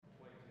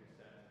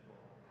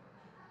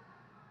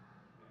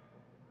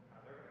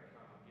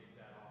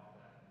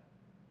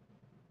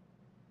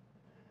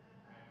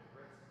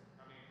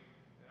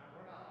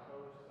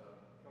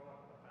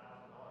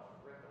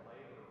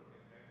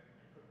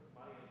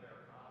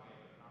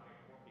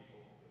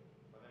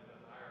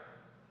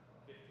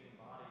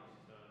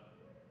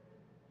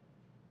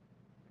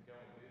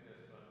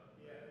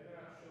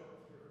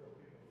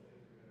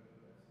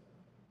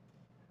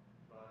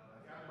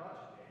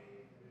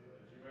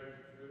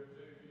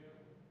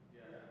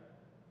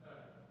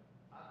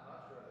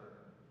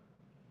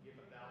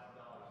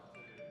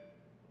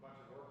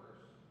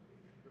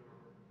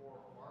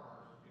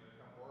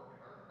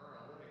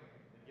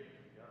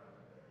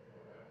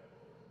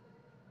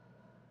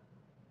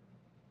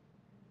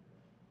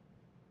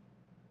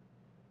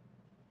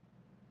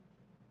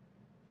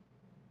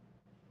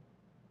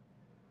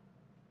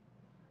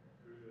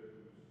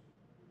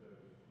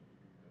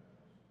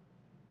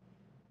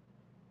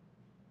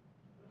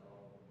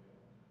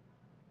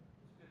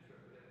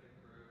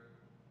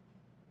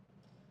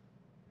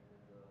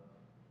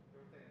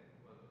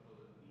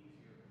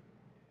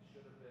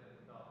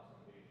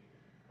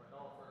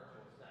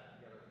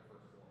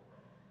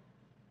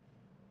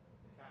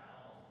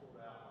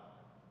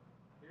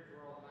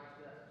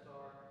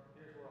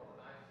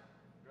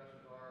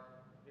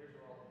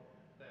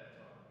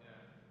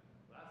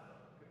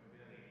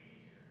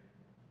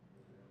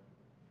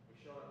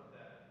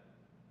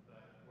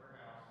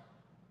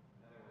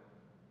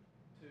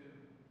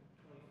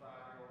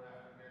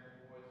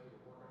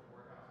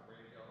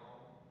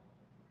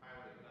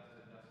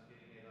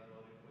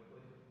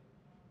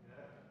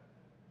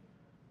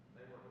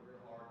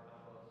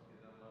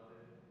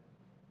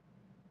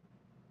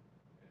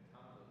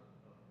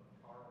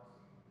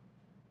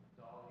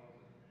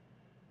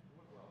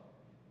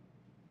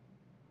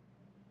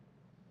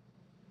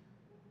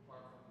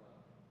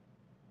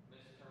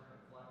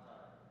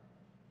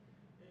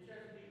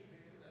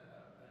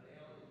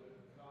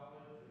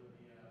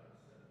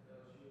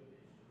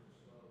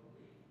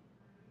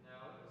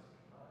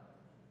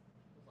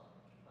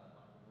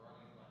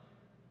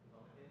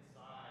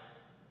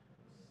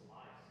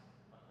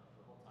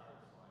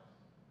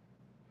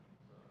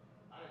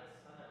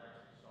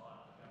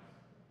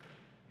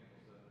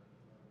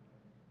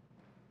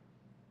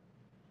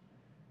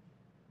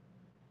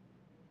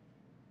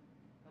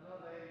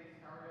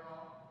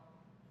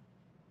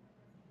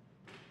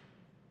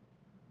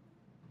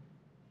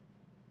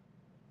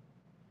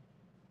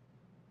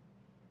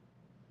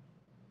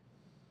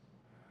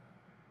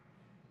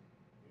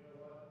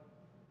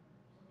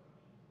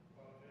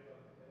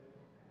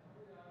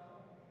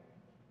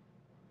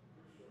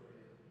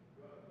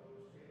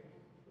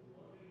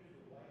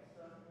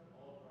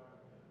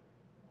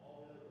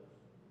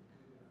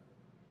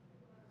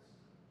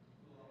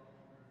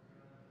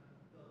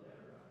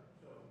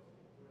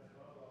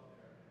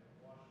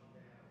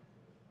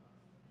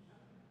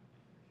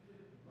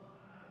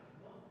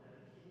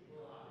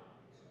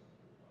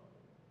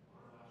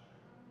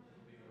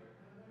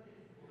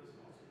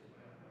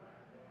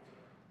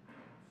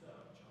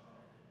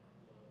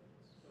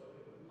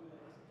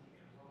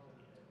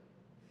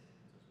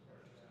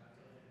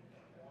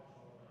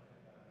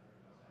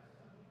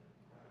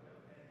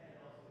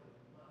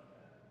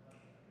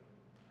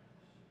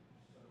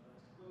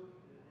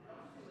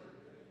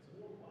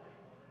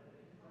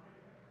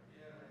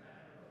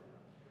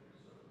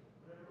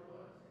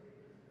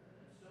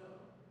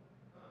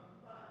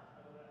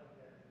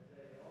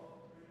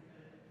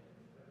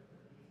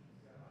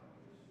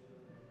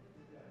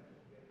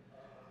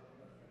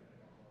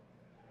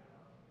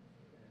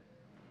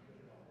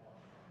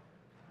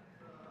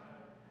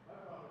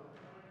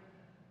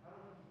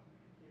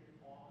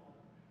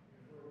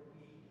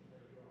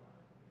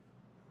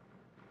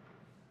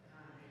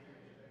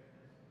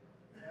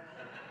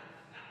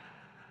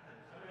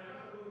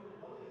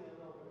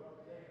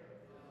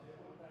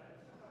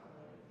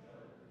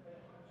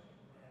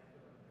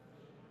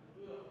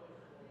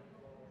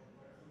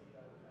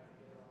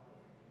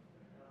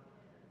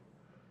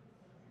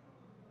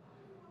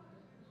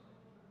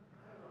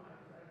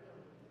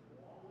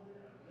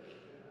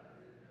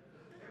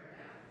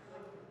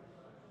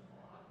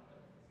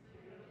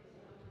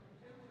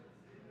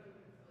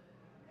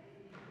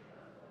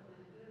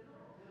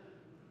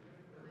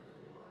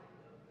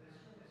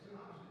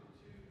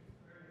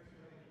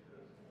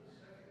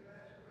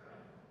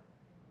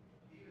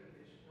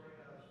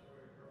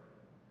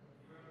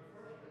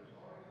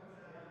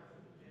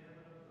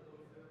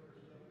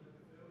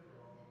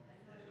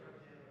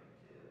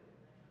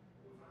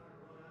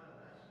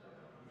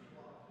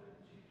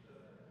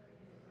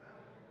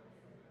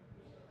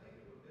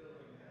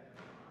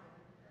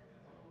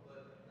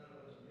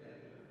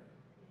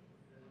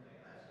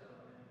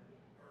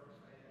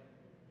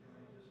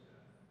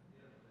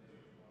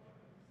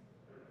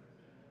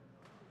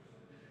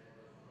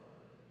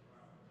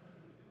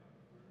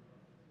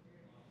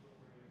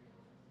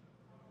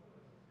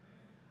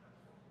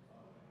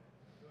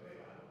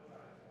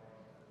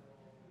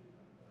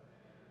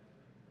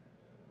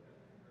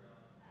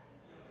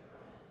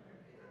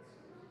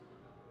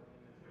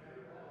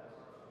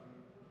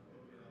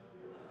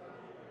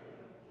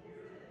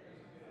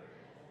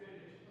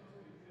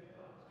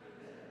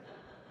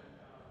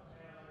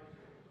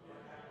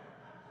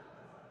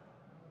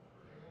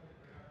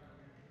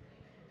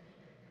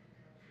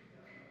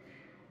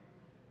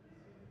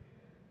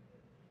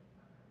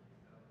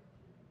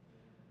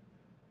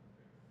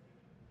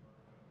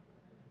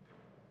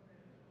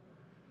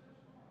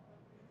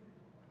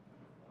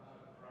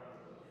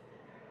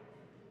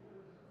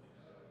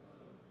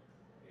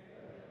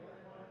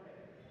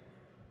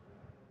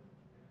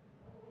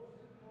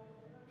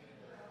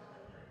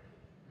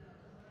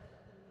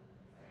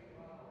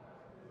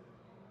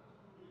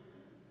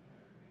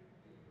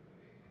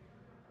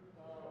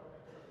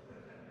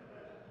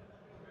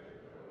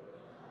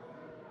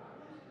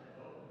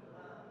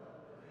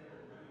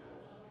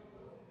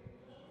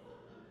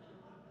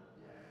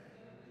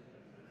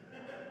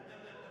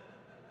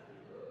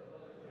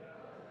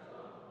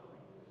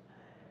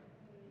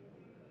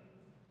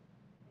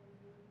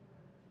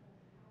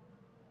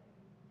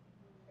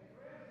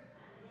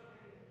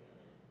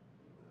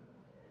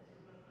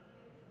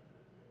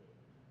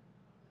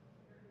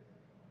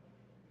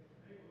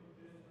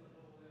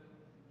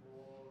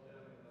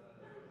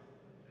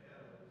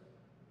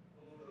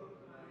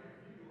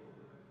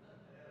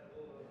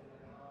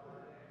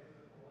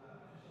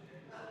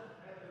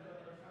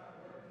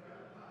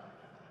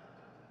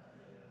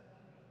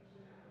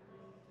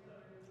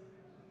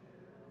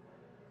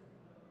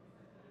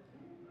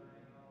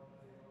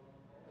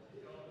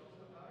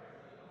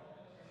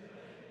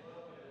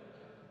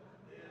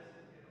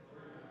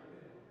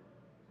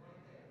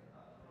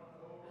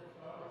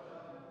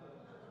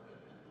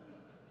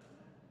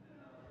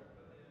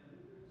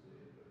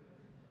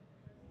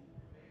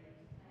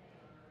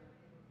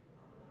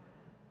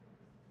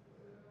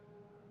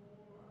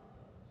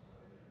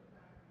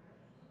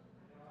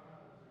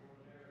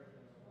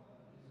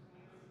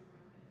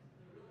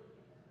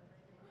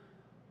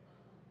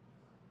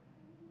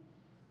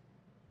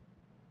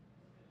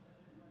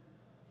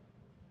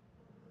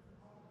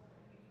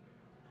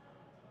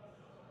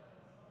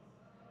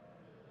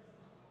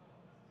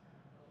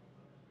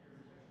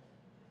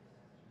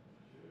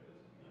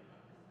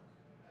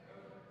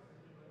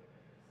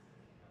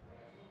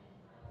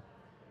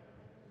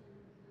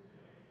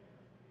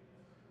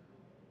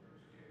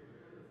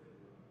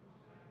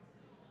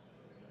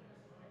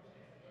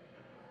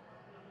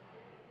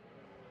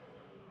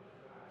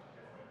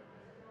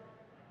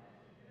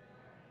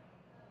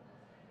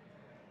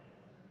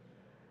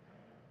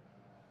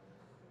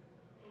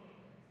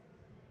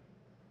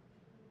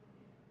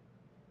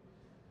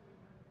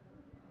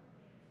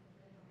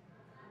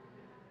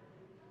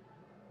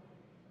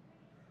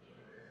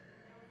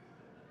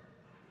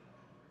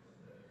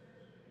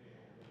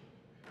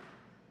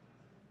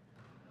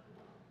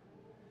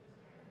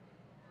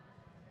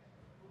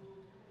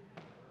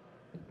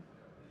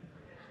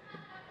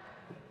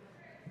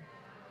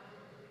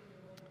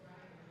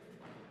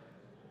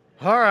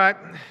All right,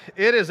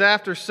 it is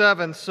after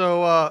 7,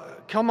 so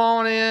come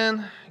on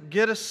in,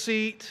 get a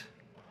seat,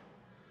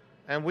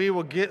 and we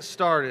will get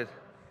started.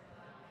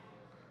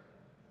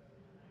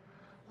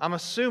 I'm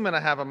assuming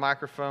I have a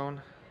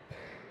microphone.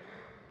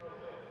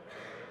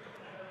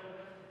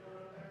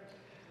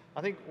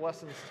 I think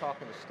Weston's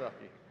talking to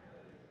Stucky.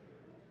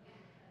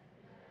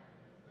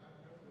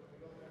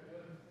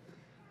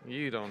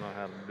 You don't know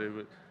how to do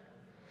it.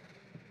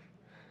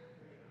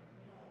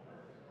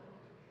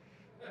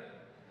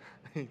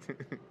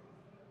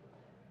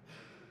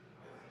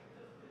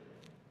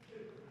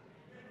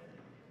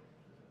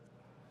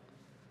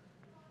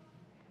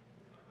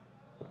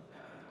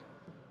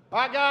 All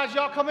right, guys,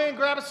 y'all come in,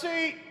 grab a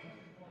seat.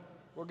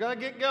 We're going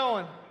to get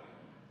going.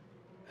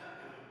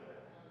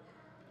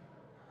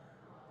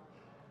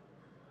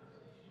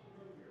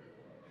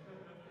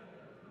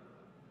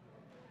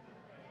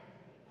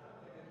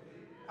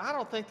 I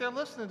don't think they're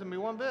listening to me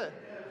one bit.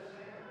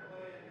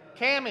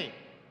 Cammy.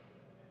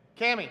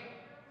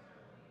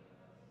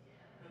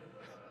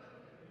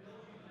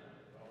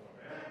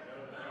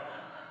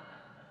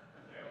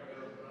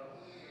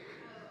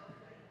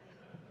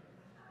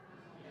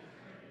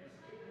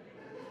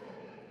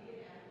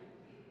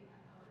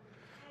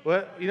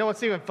 Well, you know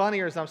what's even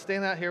funnier is I'm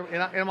standing out here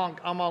and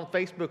I'm on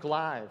Facebook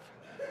Live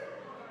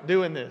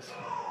doing this.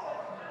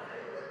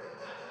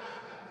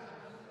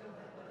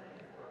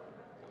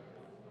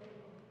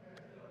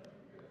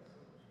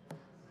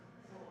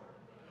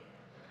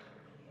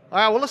 All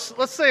right, well,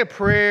 let's say a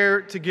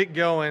prayer to get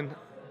going.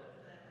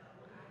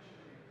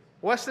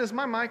 Weston, is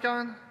my mic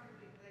on?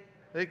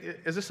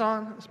 Is this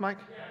on, this mic?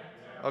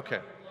 Okay.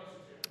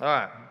 All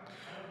right.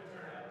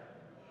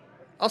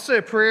 I'll say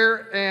a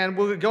prayer and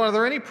we'll go. Are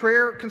there any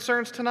prayer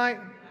concerns tonight?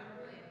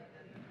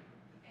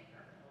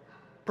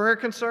 Prayer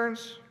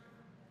concerns?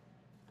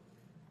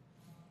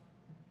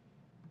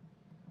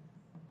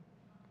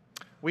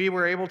 We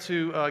were able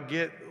to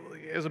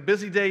it was a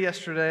busy day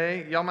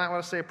yesterday. Y'all might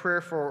want to say a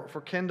prayer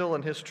for Kendall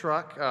and his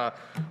truck.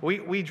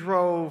 We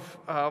drove,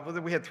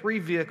 we had 3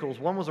 vehicles.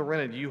 One was a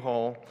rented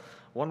U-Haul.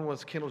 One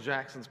was Kendall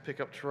Jackson's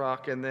pickup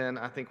truck. And then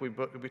I think we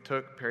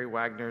took Perry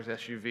Wagner's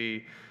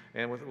SUV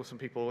and with some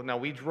people. Now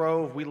we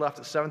left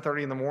at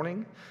 7:30 in the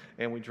morning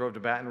and we drove to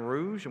Baton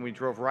Rouge and we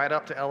drove right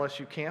up to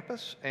LSU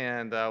campus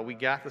and we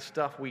got the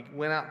stuff we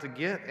went out to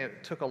get. And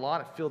it took a lot.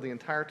 It filled the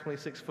entire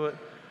 26-foot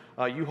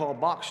U-Haul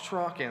box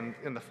truck and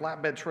the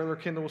flatbed trailer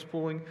Kendall was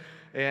pulling.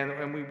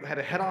 And we had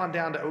to head on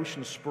down to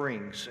Ocean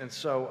Springs. And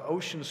so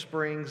Ocean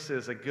Springs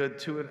is a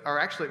good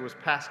actually it was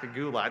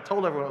Pascagoula. I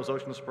told everyone it was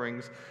Ocean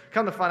Springs.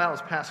 Come to find out it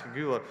was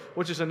Pascagoula,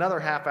 which is another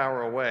half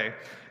hour away.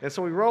 And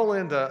so we roll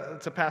into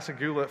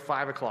Pascagoula at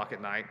 5 o'clock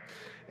at night.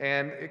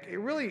 And it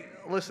really,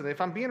 listen, if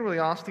I'm being really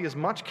honest, as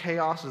much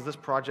chaos as this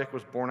project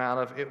was born out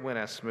of, it went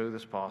as smooth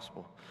as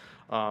possible.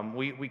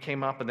 We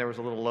came up and there was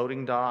a little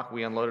loading dock.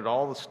 We unloaded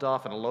all the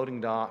stuff in a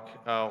loading dock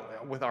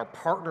with our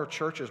partner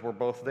churches were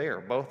both there.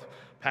 Both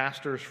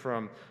pastors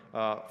from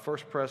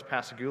First Pres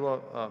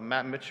Pascagoula,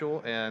 Matt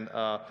Mitchell and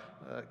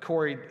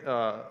Corey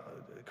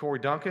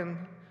Duncan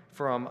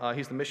from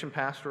he's the mission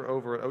pastor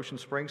over at Ocean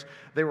Springs.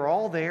 They were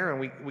all there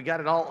and we got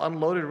it all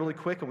unloaded really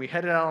quick and we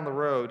headed out on the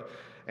road.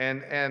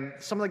 And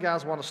some of the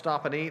guys wanted to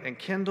stop and eat, and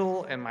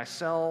Kendall and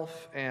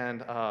myself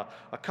and a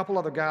couple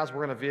other guys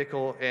were in a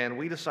vehicle, and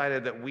we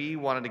decided that we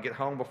wanted to get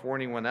home before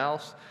anyone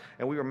else,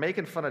 and we were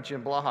making fun of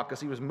Jim Blaha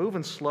because he was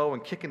moving slow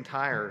and kicking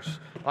tires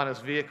on his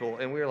vehicle,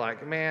 and we were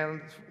like,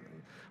 man,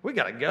 we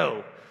got to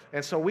go.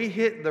 And so we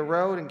hit the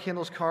road in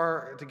Kendall's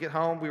car to get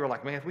home. We were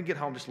like, man, if we get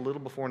home just a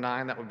little before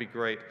 9, that would be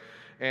great.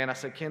 And I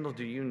said, Kendall,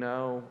 do you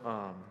know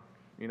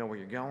where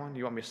you're going? Do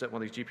you want me to set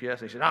one of these GPS?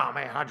 And he said, oh,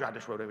 man, I drive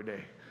this road every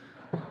day.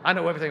 I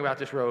know everything about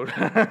this road.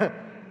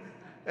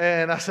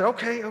 And I said,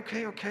 okay.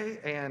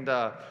 And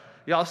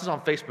y'all, this is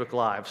on Facebook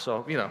Live,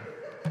 so,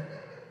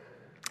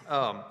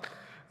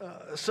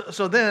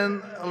 So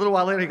then, a little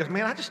while later, he goes,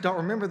 man, I just don't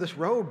remember this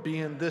road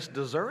being this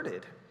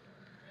deserted.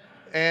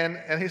 And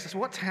he says,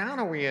 what town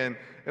are we in?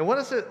 And what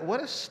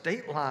is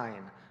state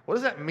line? What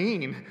does that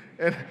mean?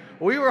 And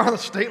we were on the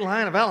state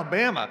line of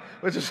Alabama,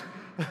 which is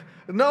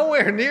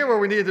nowhere near where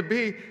we needed to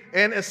be.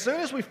 And as soon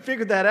as we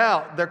figured that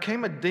out, there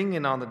came a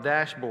dinging on the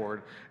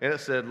dashboard, and it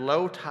said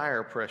low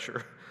tire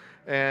pressure.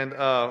 And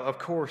of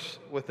course,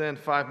 within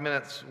 5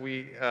 minutes,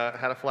 we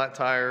had a flat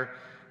tire.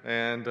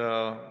 And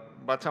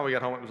by the time we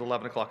got home, it was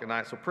 11 o'clock at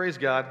night. So praise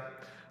God.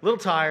 A little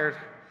tired.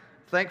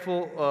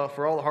 Thankful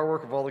for all the hard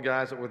work of all the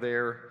guys that were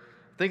there.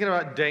 Thinking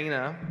about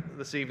Dana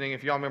this evening.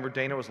 If y'all remember,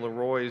 Dana was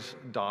Leroy's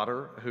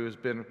daughter, who's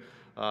been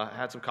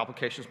had some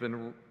complications,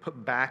 been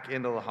put back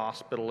into the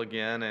hospital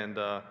again, and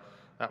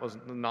that was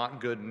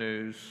not good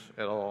news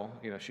at all.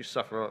 She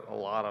suffered a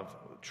lot of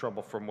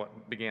trouble from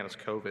what began as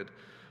COVID.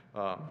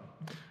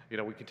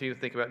 We continue to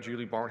think about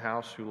Julie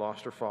Barnhouse, who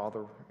lost her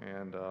father,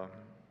 and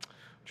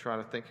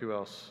trying to think who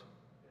else.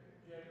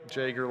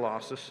 Jager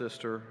lost his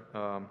sister.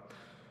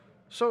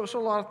 So a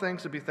lot of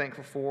things to be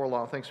thankful for, a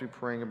lot of things to be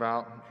praying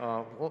about.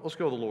 Let's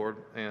go to the Lord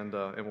and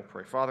we'll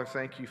pray. Father,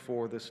 thank you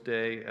for this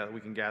day. We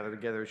can gather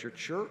together as your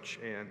church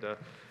and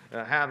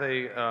have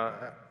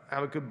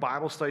have a good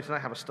Bible study tonight,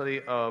 have a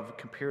study of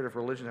comparative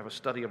religion, have a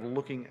study of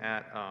looking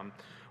at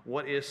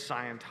what is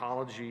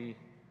Scientology,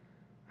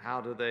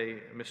 how do they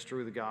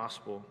misconstrue the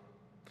gospel.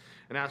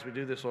 And as we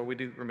do this, Lord, we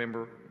do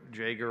remember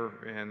Jager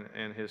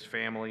and his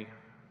family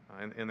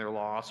and their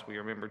loss. We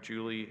remember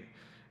Julie,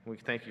 and we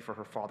thank you for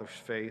her father's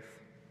faith.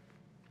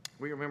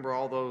 We remember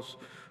all those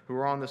who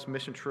are on this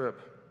mission trip,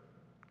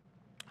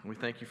 and we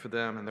thank you for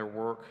them and their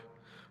work.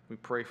 We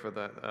pray for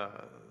the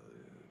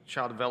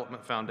Child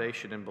Development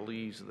Foundation in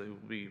Belize that will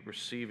be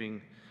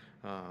receiving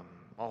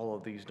all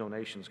of these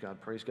donations,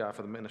 God. Praise God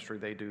for the ministry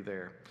they do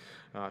there.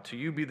 To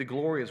you be the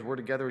glory as we're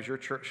together as your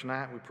church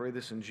tonight. We pray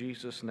this in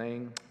Jesus'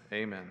 name.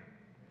 Amen.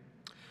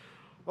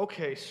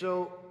 Okay,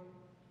 so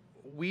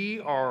we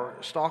are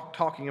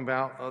talking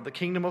about the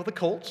Kingdom of the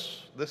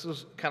Cults. This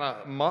is kind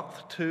of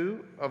month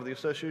 2 of the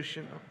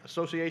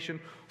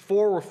Association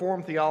for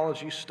Reformed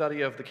Theology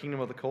study of the Kingdom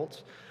of the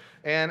Cults.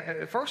 And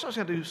at first I was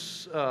going to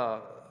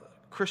do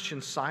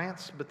Christian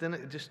Science, but then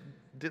it just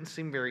didn't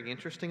seem very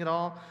interesting at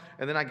all.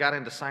 And then I got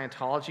into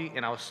Scientology,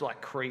 and I was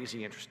like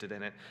crazy interested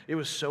in it. It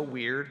was so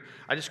weird.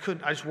 I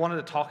just wanted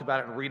to talk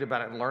about it and read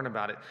about it and learn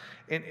about it.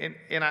 And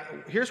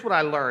here's what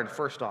I learned.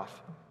 First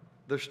off,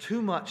 there's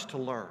too much to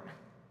learn.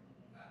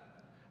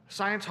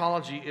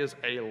 Scientology is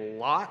a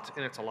lot,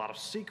 and it's a lot of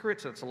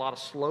secrets, and it's a lot of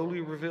slowly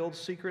revealed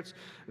secrets.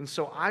 And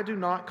so I do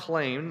not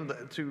claim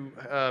to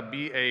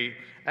be an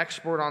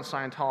expert on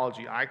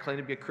Scientology. I claim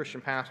to be a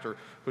Christian pastor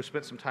who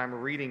spent some time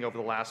reading over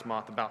the last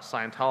month about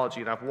Scientology,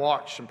 and I've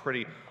watched some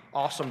pretty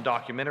awesome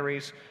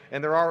documentaries.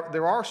 And there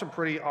are some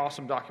pretty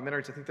awesome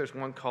documentaries. I think there's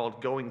one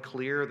called Going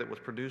Clear that was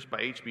produced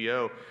by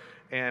HBO,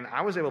 and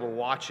I was able to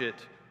watch it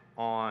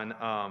on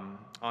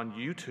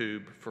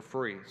YouTube for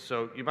free.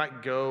 So you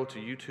might go to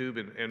YouTube,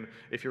 and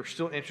if you're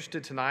still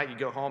interested tonight, you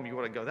go home, you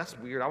want to go, that's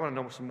weird, I want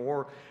to know some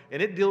more. And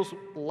it deals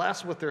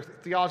less with their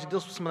theology,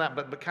 deals with some of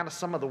that, but kind of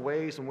some of the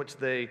ways in which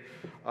they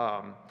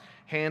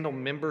handle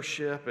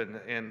membership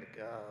and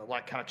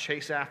like kind of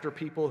chase after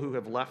people who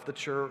have left the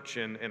church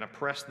and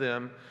oppress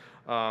them.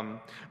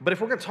 But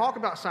if we're going to talk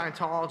about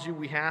Scientology,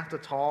 we have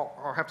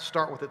to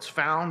start with its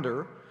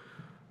founder,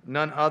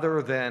 none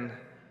other than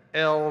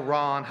L.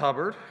 Ron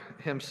Hubbard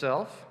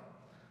himself.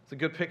 It's a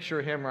good picture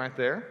of him right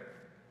there.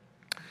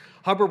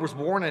 Hubbard was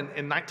born in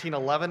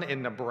 1911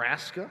 in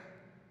Nebraska,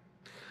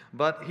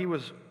 but he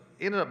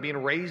ended up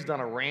being raised on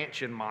a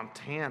ranch in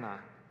Montana.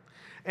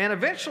 And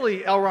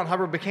eventually, L. Ron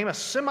Hubbard became a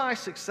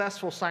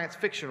semi-successful science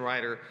fiction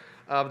writer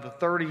of the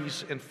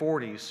 30s and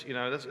 40s. You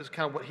know, that's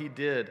kind of what he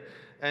did.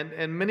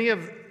 And many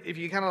if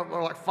you kind of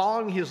are like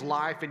following his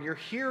life and you're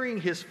hearing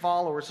his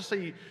followers, let's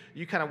say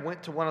you kind of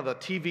went to one of the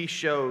TV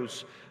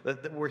shows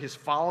where his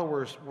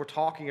followers were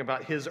talking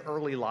about his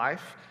early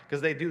life,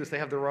 because they do this, they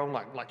have their own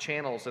like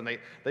channels, and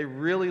they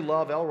really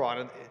love L. Ron.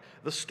 And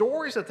the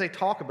stories that they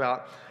talk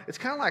about, it's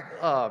kind of like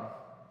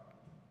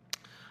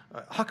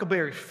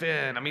Huckleberry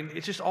Finn. I mean,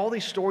 it's just all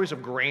these stories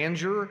of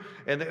grandeur,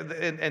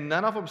 and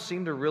none of them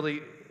seem to really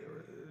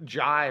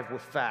jive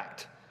with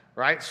fact,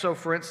 right? So,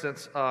 for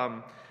instance,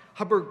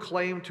 Hubbard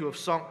claimed to have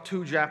sunk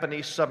 2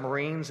 Japanese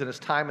submarines in his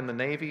time in the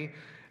Navy,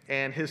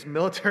 and his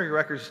military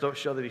records don't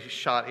show that he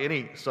shot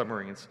any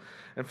submarines.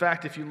 In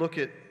fact, if you look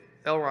at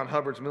L. Ron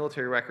Hubbard's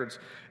military records,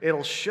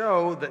 it'll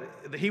show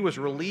that he was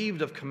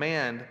relieved of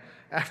command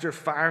after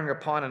firing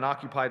upon an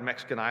occupied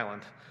Mexican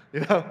island.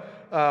 You know,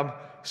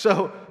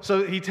 so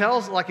he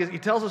tells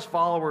his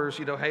followers,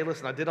 you know, hey,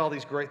 listen, I did all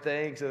these great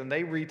things, and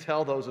they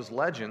retell those as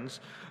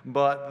legends,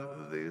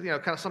 but you know,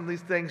 kind of some of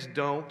these things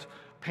don't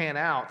pan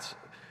out.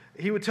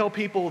 He would tell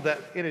people that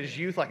in his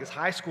youth, like his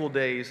high school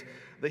days,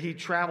 that he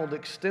traveled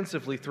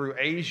extensively through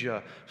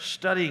Asia,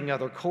 studying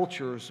other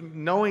cultures,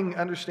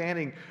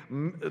 understanding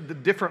the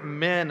different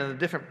men and the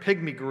different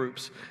pygmy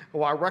groups,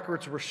 while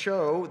records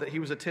show that he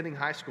was attending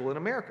high school in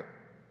America.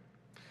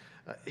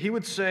 He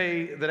would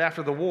say that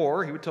after the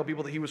war, he would tell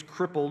people that he was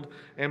crippled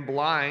and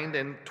blind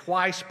and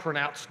twice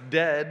pronounced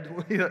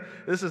dead. You know,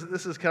 this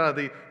is kind of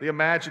the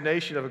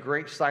imagination of a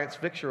great science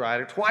fiction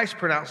writer, twice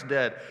pronounced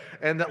dead.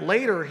 And that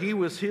later he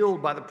was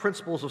healed by the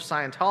principles of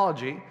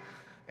Scientology,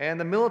 and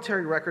the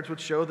military records would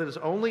show that his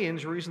only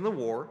injuries in the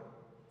war,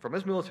 from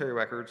his military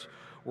records,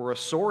 were a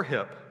sore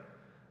hip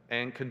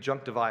and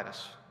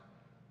conjunctivitis.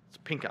 It's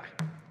pink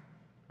eye,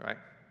 right?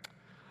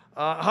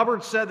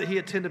 Hubbard said that he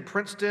attended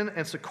Princeton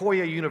and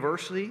Sequoia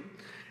University,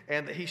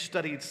 and that he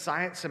studied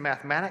science and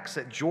mathematics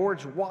at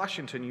George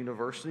Washington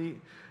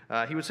University.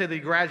 He would say that he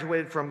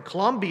graduated from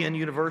Columbian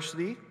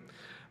University.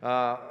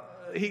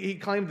 He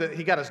claimed that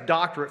he got his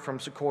doctorate from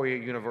Sequoia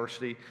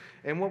University.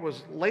 And what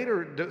was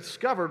later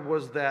discovered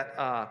was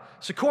that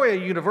Sequoia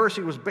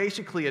University was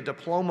basically a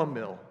diploma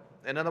mill.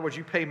 In other words,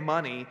 you pay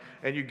money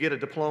and you get a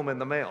diploma in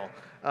the mail.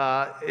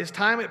 His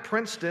time at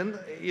Princeton,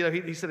 you know,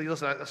 he said,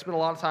 listen, I spent a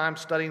lot of time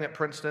studying at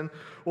Princeton.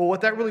 Well, what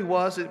that really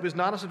was, it was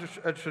not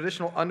a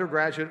traditional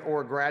undergraduate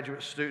or a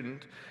graduate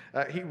student.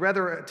 He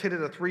rather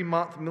attended a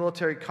 3-month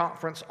military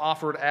conference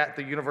offered at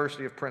the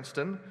University of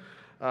Princeton.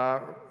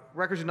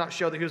 records do not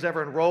show that he was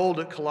ever enrolled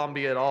at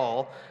Columbia at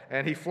all,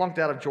 and he flunked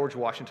out of George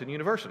Washington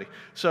University.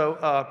 So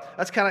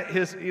that's kind of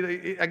his,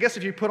 I guess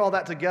if you put all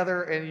that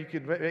together and you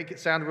could make it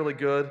sound really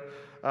good,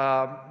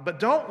 but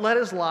don't let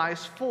his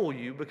lies fool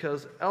you,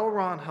 because L.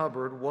 Ron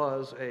Hubbard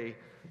was a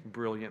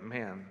brilliant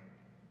man.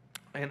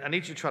 And I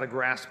need you to try to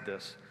grasp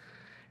this.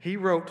 He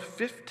wrote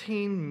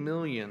 15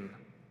 million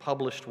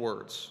published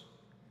words.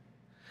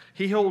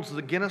 He holds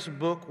the Guinness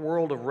Book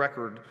World of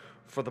Record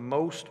for the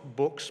most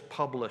books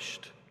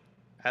published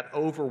at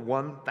over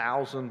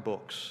 1,000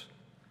 books.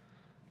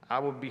 I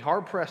would be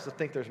hard-pressed to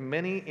think there's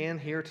many in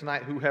here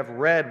tonight who have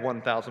read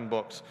 1,000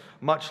 books,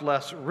 much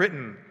less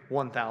written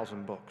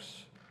 1,000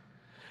 books.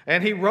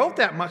 And he wrote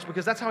that much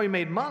because that's how he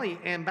made money.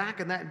 And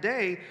back in that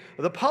day,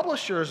 the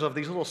publishers of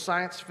these little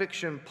science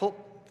fiction,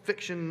 pulp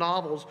fiction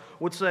novels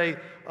would say,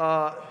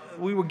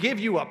 we will give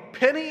you a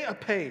penny a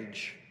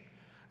page.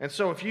 And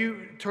so if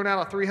you turn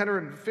out a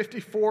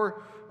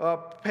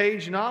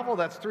 354-page novel,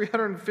 that's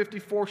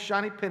 354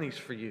 shiny pennies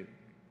for you.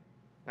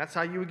 That's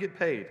how you would get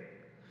paid.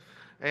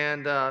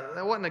 And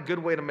that wasn't a good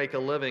way to make a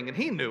living, and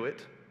he knew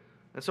it.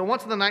 And so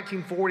once in the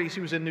 1940s,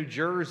 he was in New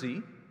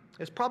Jersey.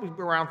 It's probably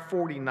around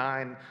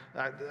 49.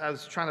 I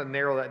was trying to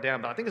narrow that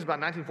down, but I think it's about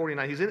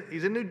 1949.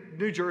 He's in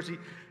New Jersey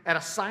at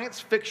a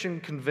science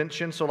fiction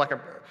convention, so like a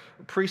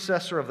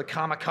predecessor of the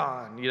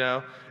Comic-Con, you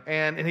know.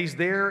 And he's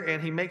there,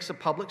 and he makes a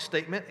public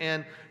statement,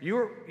 and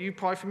you're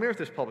probably familiar with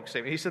this public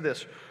statement. He said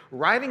this: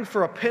 "Writing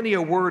for a penny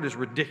a word is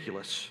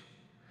ridiculous.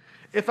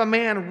 If a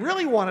man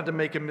really wanted to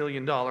make $1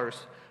 million,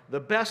 the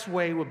best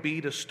way would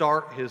be to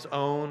start his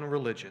own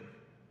religion."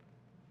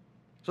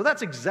 So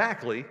that's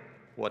exactly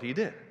what he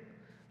did.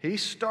 He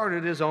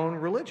started his own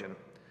religion.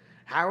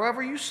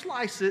 However you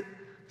slice it,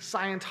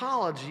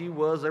 Scientology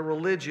was a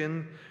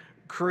religion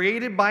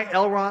created by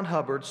L. Ron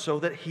Hubbard so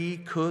that he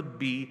could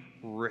be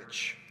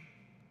rich.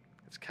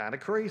 It's kind of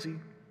crazy.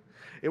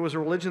 It was a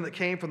religion that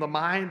came from the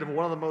mind of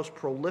one of the most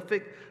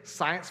prolific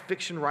science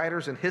fiction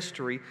writers in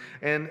history.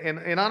 And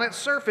on its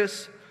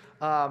surface,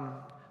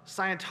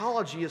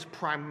 Scientology is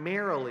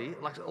primarily,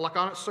 like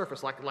on its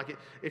surface,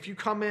 if you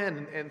come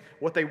in and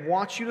what they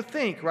want you to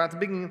think right at the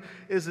beginning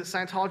is that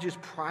Scientology is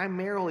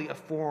primarily a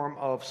form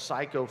of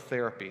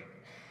psychotherapy,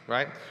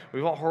 right?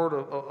 We've all heard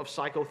of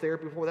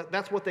psychotherapy before.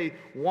 That's what they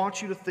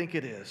want you to think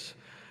it is.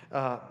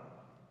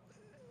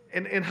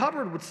 And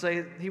Hubbard would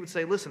say,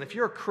 listen, if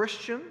you're a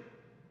Christian,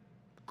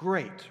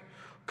 great.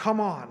 Come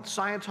on,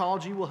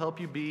 Scientology will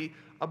help you be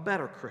a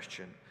better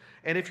Christian.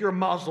 And if you're a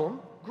Muslim,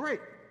 great.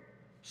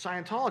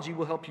 Scientology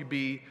will help you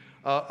be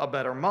a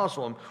better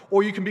Muslim.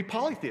 Or you can be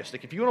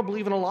polytheistic. If you want to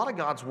believe in a lot of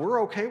gods, we're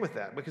okay with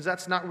that, because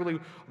that's not really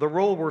the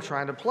role we're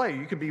trying to play.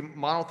 You can be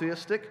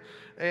monotheistic.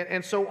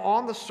 And so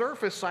on the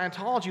surface,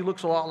 Scientology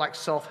looks a lot like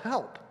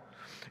self-help.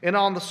 And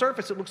on the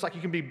surface, it looks like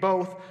you can be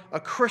both a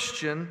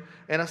Christian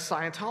and a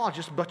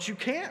Scientologist, but you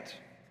can't.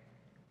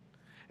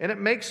 And it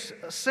makes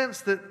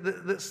sense that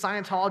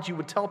Scientology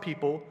would tell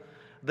people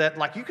that,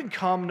 like, you can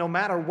come no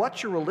matter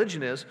what your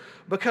religion is,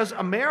 because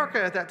America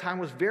at that time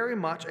was very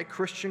much a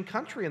Christian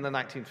country in the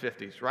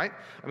 1950s, right?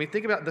 I mean,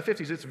 think about the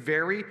 50s.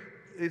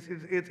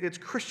 It's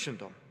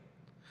Christendom.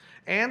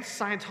 And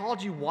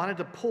Scientology wanted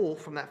to pull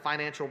from that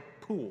financial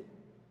pool.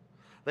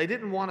 They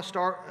didn't want to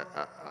start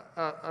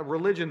a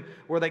religion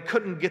where they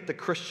couldn't get the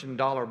Christian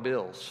dollar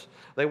bills.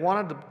 They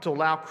wanted to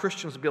allow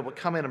Christians to be able to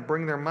come in and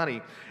bring their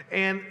money.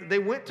 And they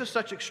went to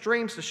such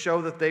extremes to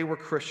show that they were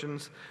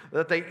Christians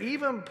that they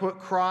even put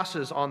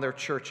crosses on their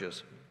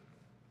churches.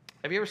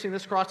 Have you ever seen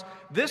this cross?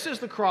 This is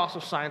the cross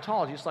of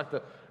Scientology. It's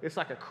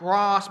like a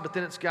cross, but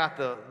then it's got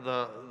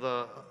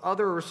the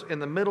others in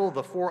the middle,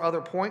 the 4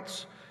 other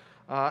points.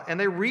 And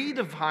they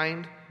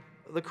redefined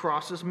the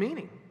cross's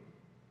meaning.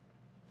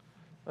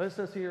 It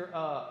says here,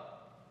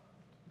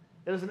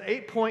 it is an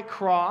 8-point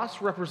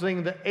cross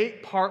representing the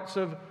 8 parts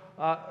of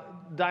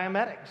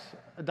Dianetics,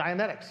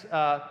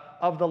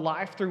 of the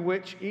life through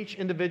which each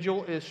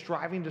individual is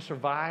striving to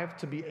survive,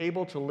 to be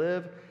able to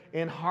live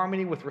in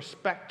harmony with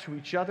respect to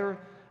each other.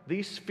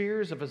 These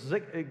spheres of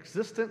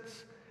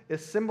existence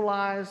is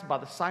symbolized by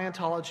the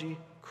Scientology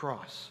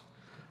cross.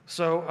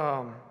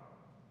 So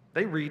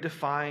they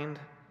redefined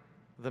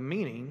the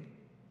meaning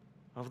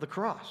of the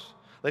cross.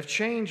 They've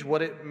changed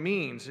what it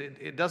means.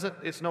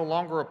 It's no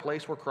longer a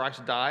place where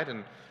Christ died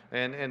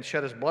and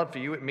shed his blood for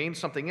you. It means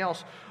something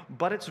else,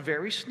 but it's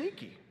very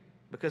sneaky,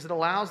 because it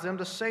allows them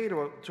to say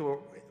to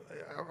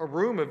a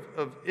room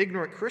of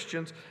ignorant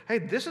Christians, hey,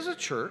 this is a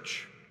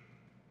church.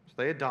 So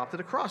they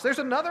adopted a cross. There's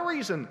another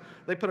reason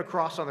they put a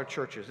cross on their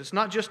churches. It's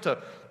not just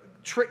to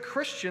trick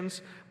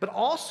Christians, but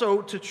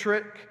also to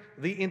trick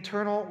the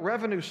Internal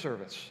Revenue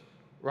Service,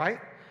 right?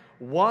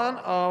 One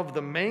of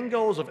the main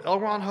goals of L.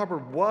 Ron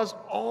Hubbard was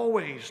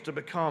always to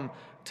become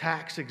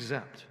tax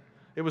exempt.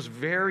 It was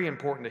very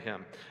important to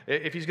him.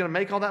 If he's going to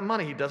make all that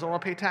money, he doesn't want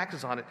to pay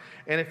taxes on it.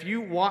 And if you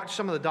watch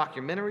some of the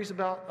documentaries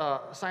about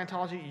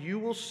Scientology, you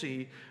will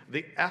see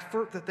the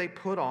effort that they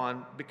put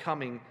on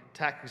becoming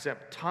tax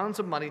exempt. Tons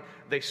of money.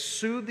 They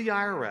sued the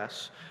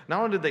IRS.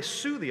 Not only did they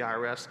sue the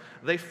IRS,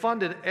 they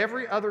funded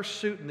every other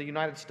suit in the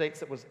United States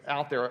that was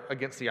out there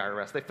against the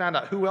IRS. They found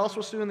out who else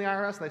was suing the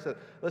IRS, and they said,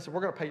 listen, we're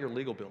going to pay your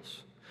legal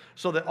bills.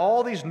 So that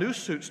all these new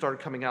suits started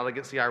coming out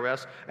against the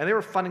IRS, and they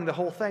were funding the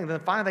whole thing. Then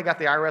finally they got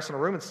the IRS in a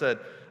room and said,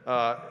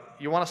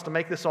 you want us to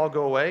make this all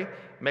go away?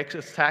 Make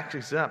this tax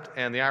exempt.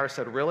 And the IRS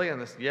said, really?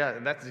 And yeah,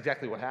 and that's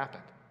exactly what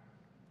happened.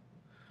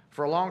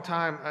 For a long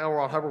time, L.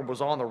 Ron Hubbard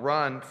was on the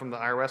run from the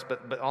IRS,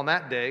 but on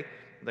that day,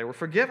 they were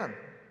forgiven.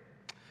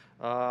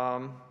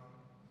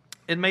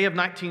 In May of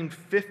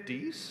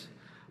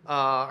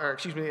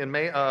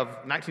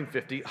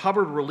 1950,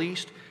 Hubbard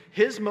released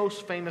his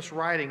most famous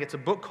writing. It's a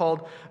book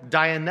called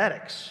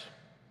Dianetics.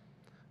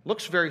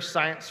 Looks very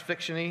science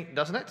fiction-y,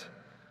 doesn't it?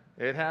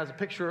 It has a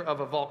picture of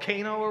a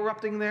volcano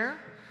erupting there.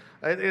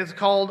 It is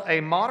called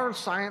A Modern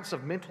Science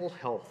of Mental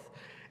Health.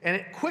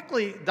 And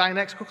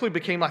Dianetics quickly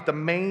became like the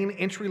main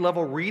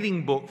entry-level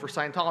reading book for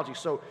Scientology.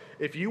 So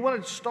if you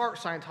want to start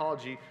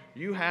Scientology,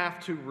 you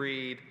have to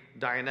read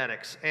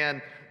Dianetics.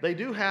 And they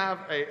do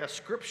have a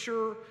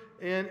scripture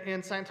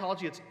in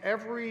Scientology. It's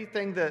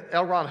everything that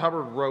L. Ron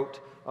Hubbard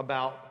wrote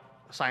about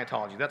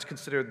Scientology. That's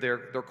considered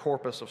their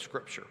corpus of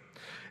scripture.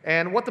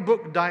 And what the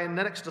book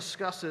Dianetics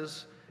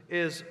discusses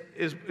is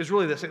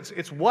really this.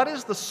 It's what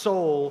is the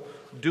soul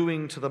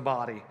doing to the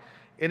body?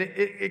 And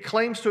it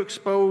claims to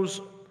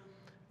expose,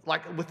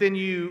 like within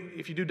you,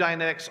 if you do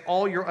Dianetics,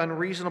 all your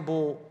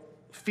unreasonable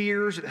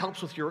fears. It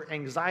helps with your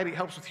anxiety. It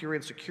helps with your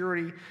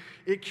insecurity.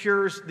 It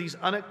cures these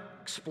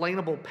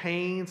unexplainable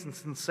pains and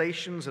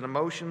sensations and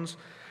emotions.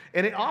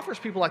 And it offers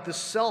people like this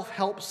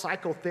self-help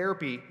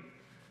psychotherapy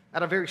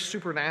at a very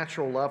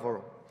supernatural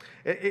level.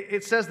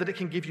 It says that it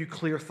can give you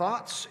clear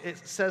thoughts. It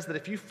says that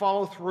if you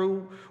follow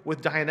through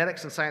with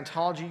Dianetics and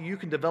Scientology, you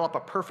can develop a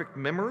perfect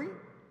memory.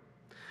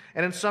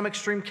 And in some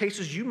extreme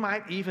cases, you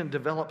might even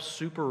develop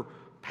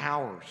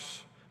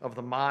superpowers of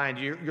the mind.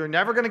 You're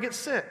never going to get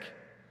sick,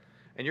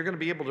 and you're going to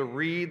be able to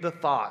read the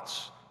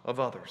thoughts of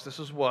others. This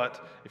is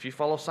what, if you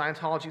follow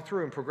Scientology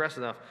through and progress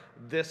enough,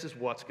 this is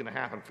what's going to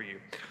happen for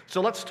you.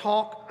 So let's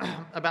talk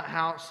about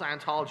how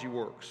Scientology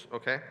works,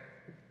 okay?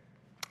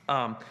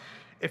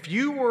 If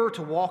you were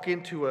to walk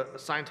into a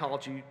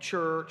Scientology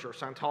church or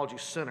Scientology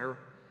center,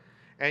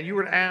 and you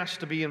were asked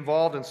to be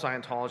involved in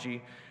Scientology,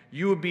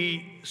 you would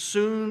be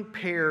soon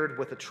paired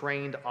with a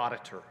trained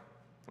auditor,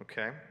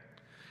 okay?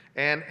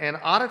 And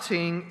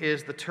auditing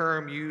is the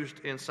term used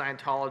in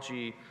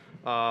Scientology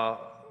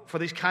for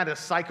these kind of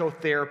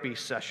psychotherapy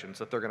sessions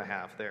that they're going to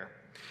have there.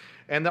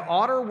 And the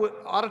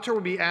auditor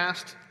would be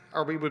asked,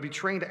 or would be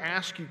trained to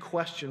ask you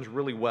questions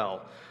really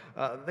well.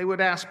 They would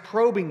ask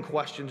probing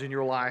questions in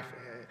your life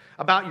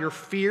about your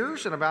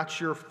fears and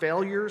about your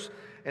failures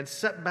and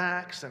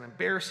setbacks and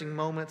embarrassing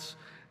moments.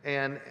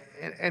 And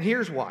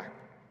here's why.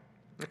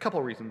 A couple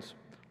of reasons.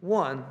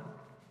 One,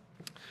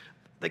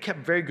 they kept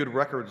very good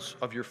records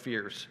of your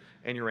fears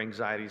and your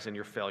anxieties and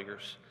your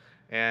failures.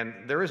 And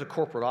there is a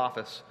corporate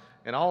office,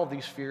 and all of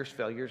these fears,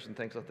 failures, and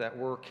things like that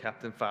were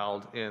kept and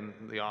filed in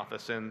the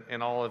office.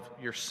 And all of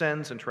your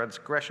sins and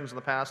transgressions in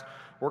the past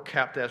were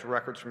kept as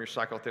records from your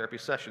psychotherapy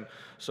session.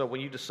 So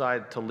when you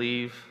decide to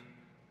leave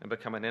and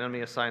become an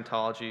enemy of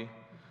Scientology,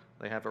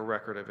 they have a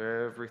record of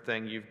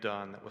everything you've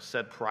done that was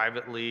said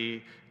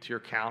privately to your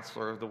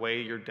counselor, the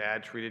way your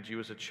dad treated you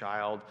as a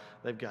child.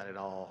 They've got it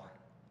all.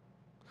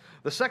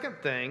 The second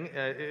thing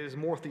is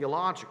more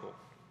theological.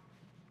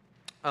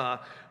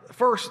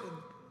 First,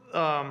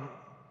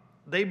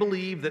 they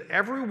believe that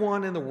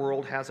everyone in the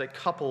world has a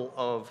couple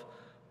of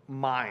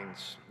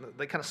minds.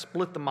 They kind of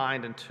split the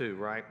mind in two,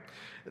 right?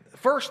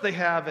 First, they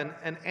have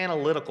an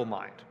analytical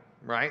mind,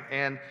 right?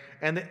 And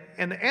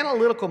the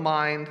analytical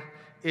mind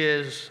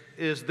is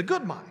the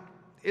good mind.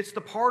 It's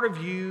the part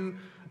of you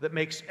that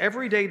makes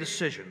everyday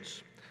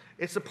decisions.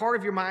 It's the part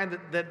of your mind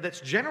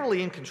that's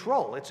generally in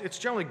control. It's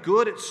generally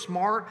good, it's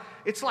smart,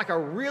 it's like a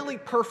really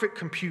perfect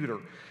computer.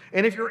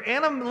 And if your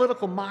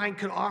analytical mind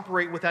could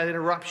operate without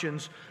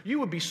interruptions, you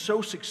would be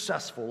so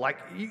successful. Like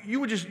you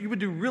would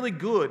do really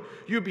good.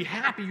 You would be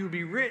happy, you would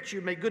be rich, you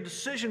would make good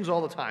decisions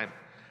all the time.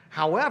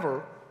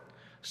 However,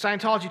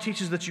 Scientology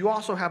teaches that you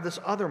also have this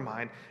other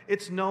mind.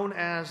 It's known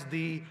as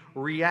the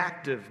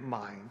reactive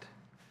mind.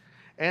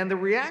 And the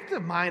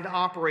reactive mind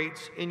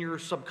operates in your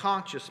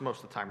subconscious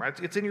most of the time, right?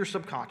 It's in your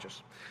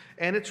subconscious.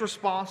 And it's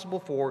responsible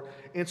for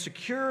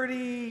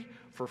insecurity,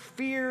 for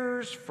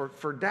fears,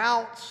 for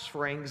doubts,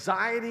 for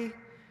anxiety.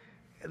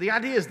 The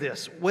idea is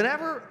this: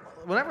 whenever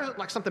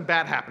like something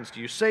bad happens to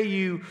you, say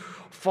you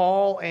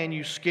fall and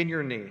you skin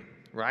your knee,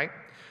 right?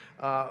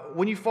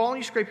 When you fall and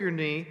you scrape your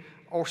knee,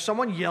 or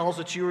someone yells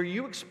at you, or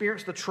you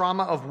experience the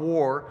trauma of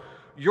war,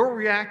 your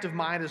reactive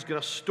mind is going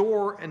to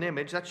store an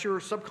image. That's your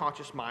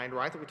subconscious mind,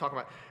 right, that we talk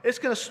about. It's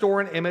going to store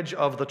an image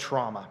of the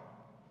trauma.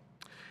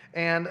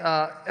 And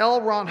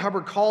L. Ron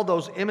Hubbard called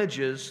those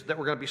images that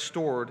were going to be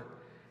stored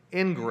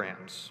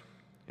engrams.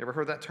 You ever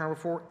heard that term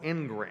before?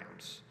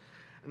 Engrams.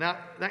 Now,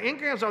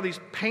 engrams are these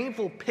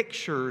painful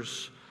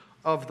pictures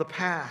of the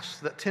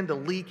past that tend to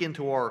leak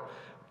into our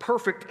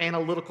perfect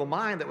analytical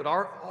mind that would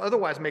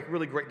otherwise make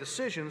really great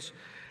decisions.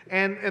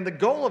 And the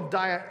goal of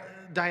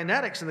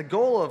Dianetics and the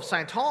goal of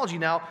Scientology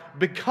now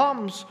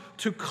becomes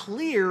to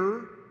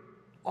clear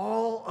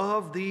all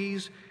of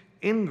these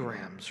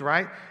engrams,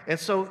 right? And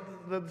so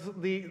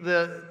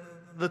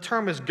the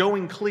term is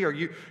going clear.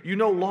 You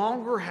no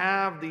longer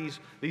have these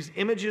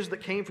images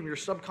that came from your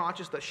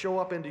subconscious that show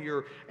up into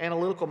your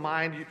analytical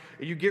mind.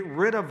 You get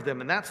rid of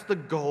them, and that's the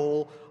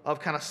goal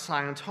of kind of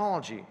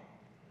Scientology.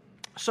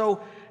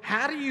 So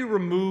how do you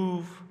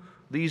remove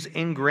these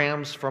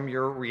engrams from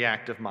your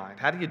reactive mind?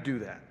 How do you do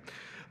that?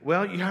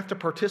 Well, you have to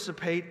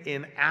participate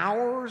in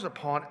hours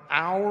upon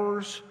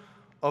hours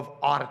of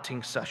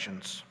auditing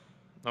sessions,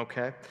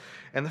 okay?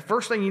 And the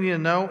first thing you need to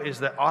know is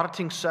that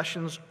auditing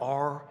sessions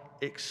are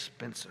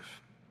expensive,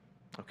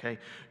 okay?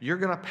 You're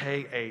going to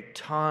pay a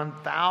ton,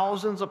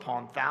 thousands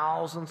upon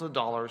thousands of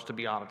dollars to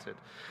be audited.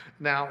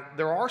 Now,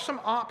 there are some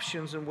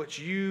options in which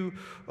you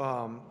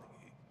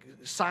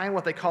sign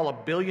what they call a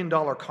 $1 billion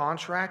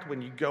contract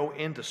when you go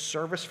into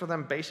service for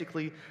them,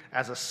 basically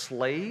as a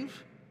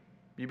slave.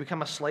 You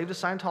become a slave to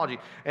Scientology,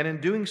 and in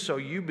doing so,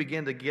 you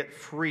begin to get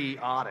free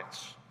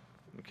audits,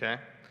 okay?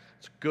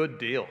 It's a good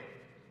deal.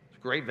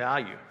 It's great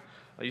value.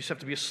 You just have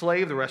to be a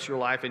slave the rest of your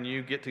life, and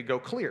you get to go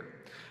clear.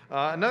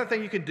 Another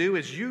thing you can do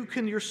is you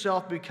can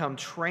yourself become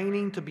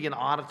training to be an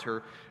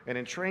auditor, and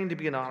in training to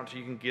be an auditor,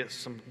 you can get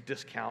some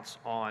discounts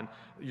on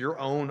your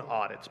own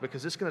audits,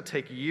 because it's going to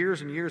take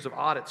years and years of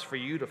audits for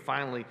you to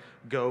finally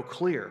go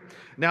clear.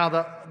 Now,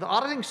 the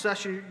auditing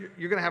session,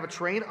 you're going to have a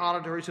trained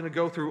auditor who's going to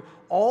go through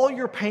all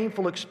your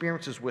painful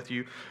experiences with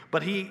you,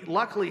 but he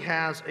luckily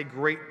has a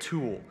great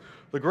tool.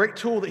 The great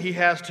tool that he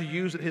has to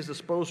use at his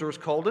disposal is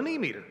called an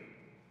e-meter.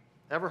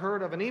 Ever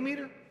heard of an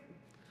e-meter?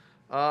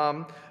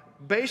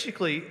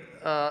 Basically,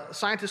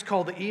 scientists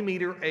call the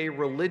e-meter a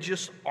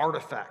religious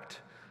artifact.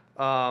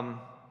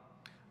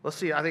 Let's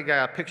see, I think I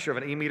got a picture of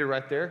an e-meter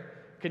right there.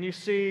 Can you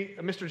see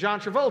Mr. John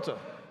Travolta?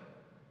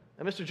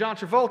 And Mr. John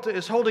Travolta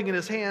is holding in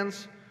his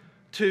hands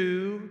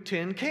 2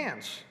 tin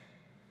cans.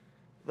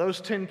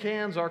 Those tin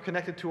cans are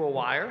connected to a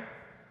wire.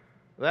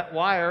 That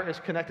wire is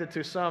connected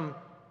to some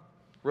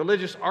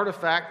religious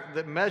artifact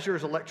that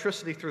measures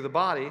electricity through the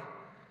body.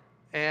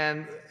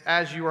 And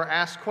as you are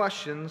asked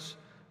questions,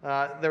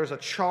 there's a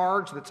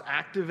charge that's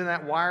active in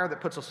that wire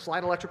that puts a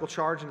slight electrical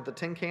charge into the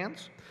tin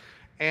cans.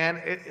 And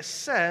it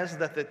says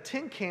that the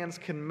tin cans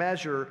can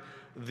measure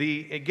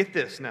get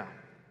this now,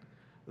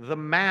 the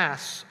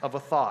mass of a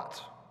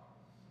thought.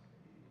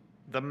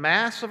 The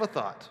mass of a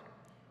thought.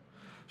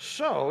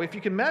 So if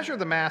you can measure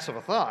the mass of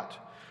a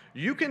thought,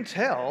 you can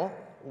tell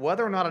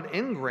whether or not an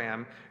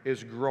engram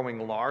is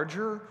growing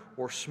larger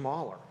or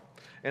smaller.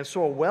 And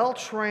so a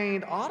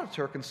well-trained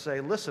auditor can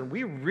say, listen,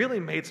 we really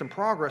made some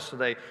progress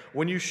today.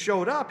 When you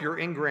showed up, your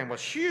engram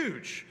was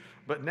huge,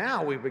 but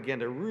now we begin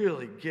to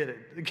really get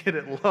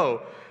it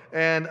low.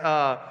 And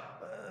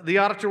the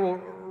auditor will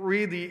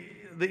read the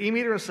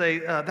e-meter and say,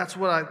 that's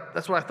what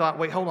I thought.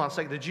 Wait, hold on a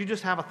second. Did you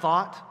just have a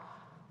thought?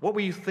 What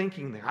were you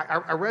thinking there?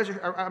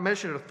 I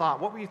measured a thought.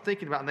 What were you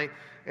thinking about?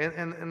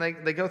 And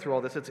they go through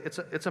all this.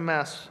 It's a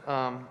mess.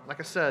 Like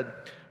I said,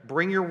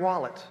 bring your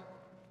wallet.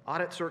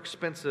 Audits are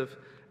expensive.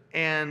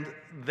 And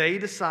they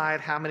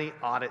decide how many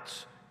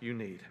audits you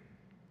need.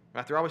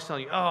 Right? They're always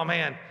telling you, oh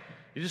man,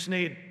 you just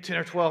need 10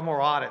 or 12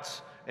 more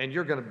audits, and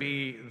you're going to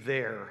be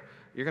there.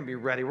 You're going to be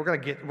ready. We're going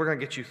to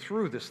get you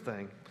through this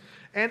thing.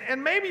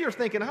 And maybe you're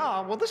thinking,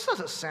 oh, well, this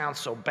doesn't sound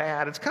so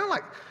bad. It's kind of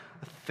like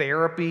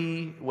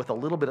therapy with a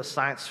little bit of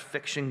science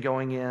fiction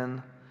going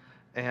in.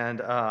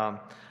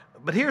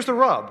 But here's the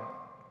rub.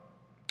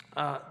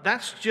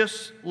 That's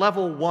just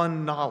level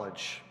 1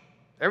 knowledge.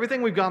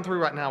 Everything we've gone through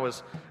right now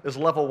is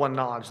level 1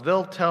 knowledge.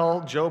 They'll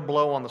tell Joe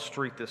Blow on the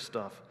street this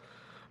stuff.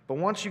 But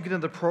once you get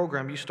into the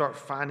program, you start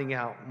finding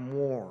out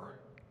more.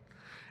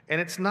 And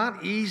it's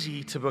not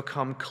easy to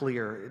become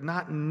clear.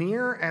 Not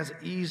near as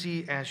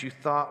easy as you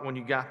thought when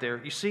you got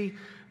there. You see,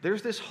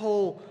 there's this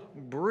whole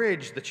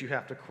bridge that you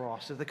have to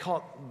cross. They call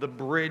it the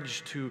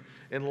bridge to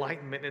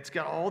enlightenment. It's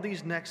got all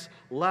these next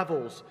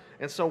levels.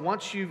 And so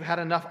once you've had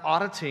enough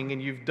auditing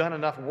and you've done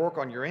enough work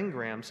on your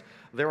engrams,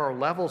 there are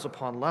levels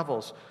upon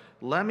levels.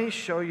 Let me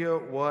show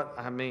you what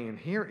I mean.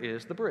 Here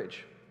is the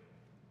bridge.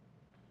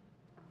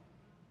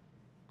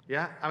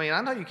 Yeah, I mean, I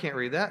know you can't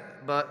read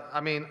that, but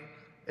I mean,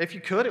 if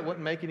you could, it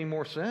wouldn't make any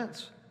more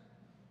sense.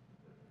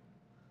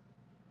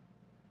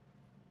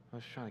 I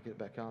was trying to get it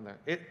back on there.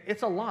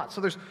 It's a lot.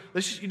 So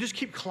you just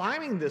keep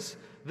climbing this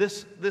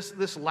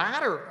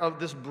ladder of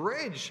this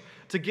bridge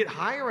to get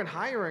higher and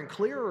higher and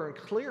clearer.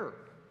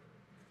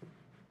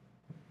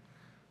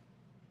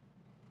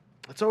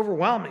 It's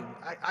overwhelming.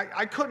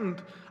 I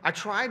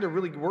tried to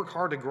really work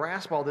hard to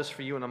grasp all this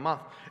for you in a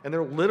month, and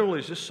there literally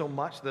is just so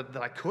much that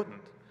I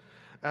couldn't.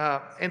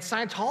 And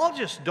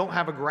Scientologists don't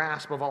have a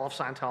grasp of all of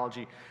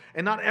Scientology,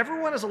 and not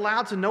everyone is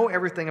allowed to know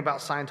everything about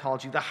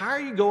Scientology. The higher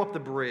you go up the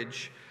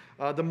bridge,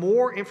 the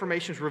more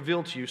information is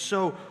revealed to you.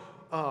 So,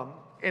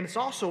 and it's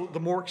also the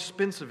more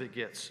expensive it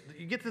gets.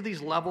 You get to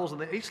these levels,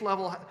 and each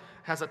level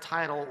has a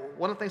title.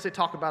 One of the things they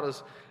talk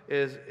about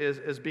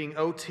is being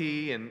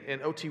OT and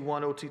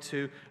OT1,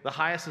 OT2. The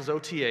highest is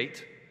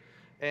OT8.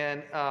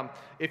 And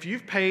if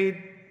you've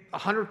paid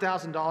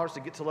 $100,000 to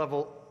get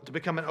to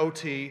become an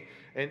OT,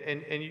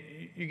 and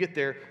you get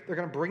there, they're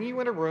going to bring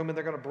you in a room, and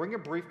they're going to bring a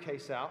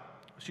briefcase out.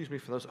 Excuse me,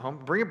 for those at home,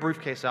 bring a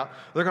briefcase out.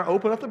 They're going to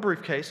open up the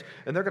briefcase,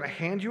 and they're going to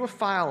hand you a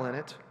file in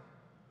it,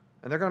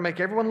 and they're going to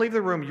make everyone leave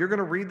the room. You're going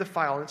to read the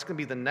file, and it's going to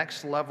be the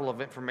next level of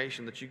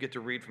information that you get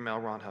to read from L.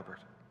 Ron Hubbard.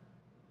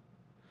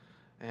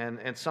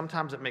 And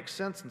sometimes it makes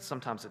sense, and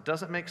sometimes it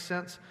doesn't make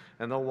sense,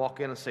 and they'll walk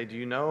in and say, do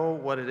you know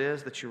what it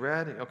is that you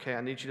read? Okay,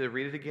 I need you to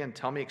read it again.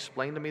 Tell me,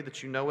 explain to me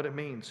that you know what it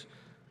means.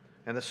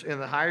 And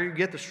the higher you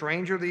get, the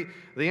stranger the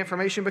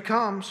information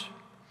becomes.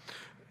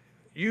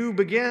 You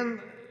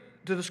begin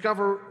to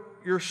discover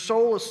your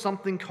soul is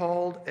something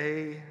called let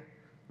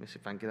me see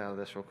if I can get out of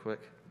this real quick.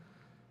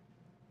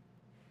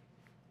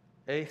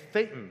 A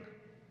thetan,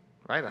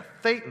 right? A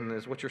thetan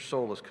is what your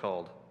soul is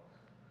called,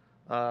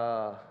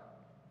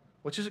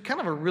 which is kind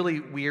of a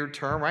really weird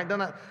term, right?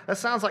 That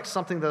sounds like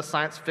something that a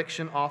science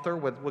fiction author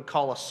would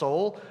call a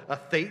soul, a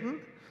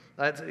thetan.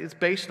 It's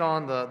based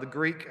on the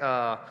Greek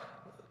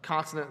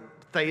consonant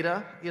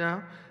theta,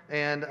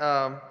 And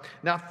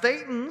now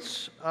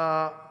thetans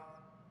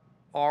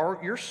are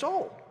your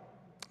soul.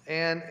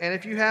 And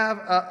if you have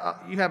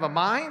a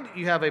mind,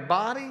 you have a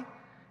body,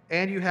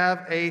 and you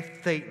have a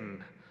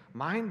thetan.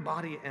 Mind,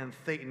 body, and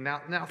thetan.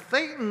 Now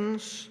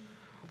thetans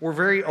were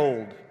very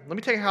old. Let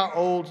me tell you how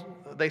old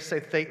they say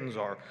thetans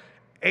are.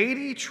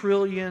 80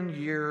 trillion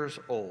years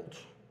old.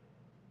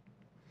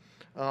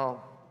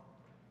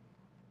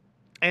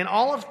 And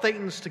all of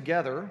thetans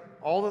together,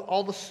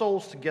 all the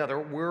souls together,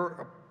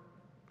 were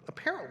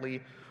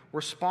apparently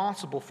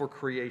responsible for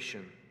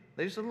creation.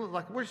 They just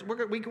like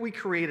we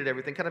created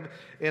everything, kind of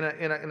in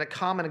a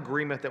common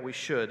agreement that we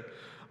should.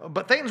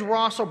 But thetans were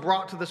also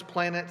brought to this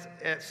planet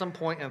at some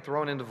point and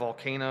thrown into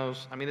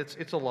volcanoes. I mean,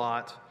 it's a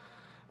lot.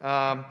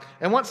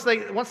 And once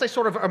they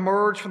sort of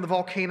emerged from the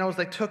volcanoes,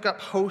 they took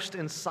up host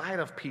inside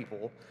of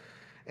people.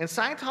 And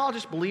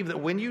Scientologists believe that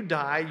when you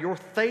die, your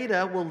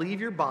theta will leave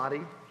your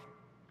body,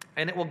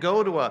 and it will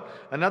go to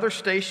another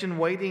station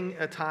waiting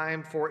a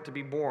time for it to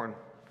be born.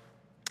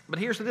 But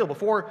here's the deal.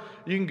 Before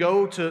you can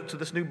go to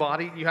this new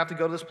body, you have to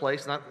go to this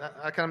place. And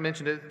I kind of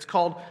mentioned it. It's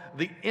called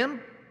the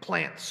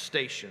implant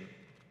station.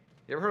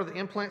 You ever heard of the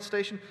implant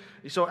station?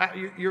 So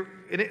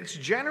it's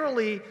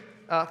generally,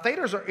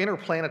 thetas are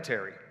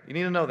interplanetary. You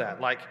need to know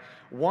that. Like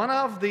one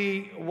of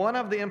the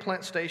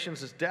implant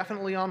stations is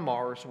definitely on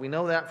Mars. We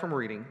know that from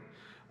reading.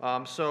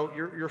 So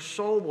your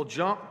soul will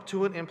jump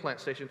to an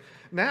implant station.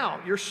 Now,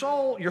 your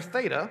soul, your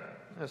theta,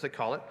 as they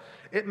call it,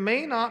 it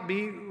may not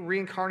be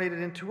reincarnated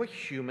into a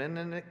human,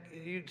 and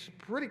it's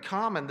pretty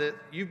common that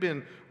you've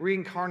been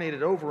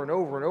reincarnated over and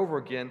over and over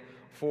again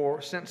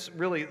since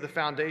really the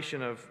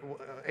foundation of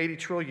 80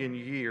 trillion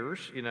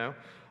years,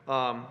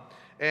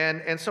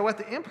 And so at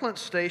the implant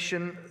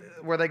station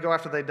where they go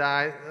after they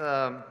die,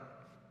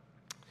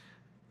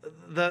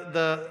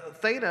 the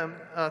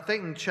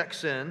thetan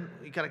checks in.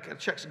 He kind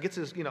of gets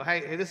his,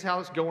 hey, this is how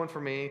it's going for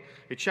me.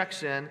 He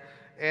checks in.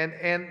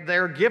 And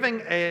they're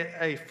giving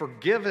a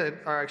forgetter,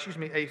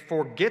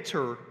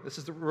 this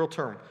is the real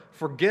term,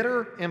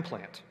 forgetter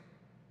implant,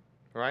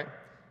 right?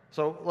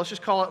 So let's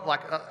just call it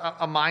like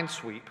a mind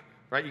sweep,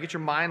 right? You get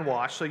your mind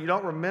washed so you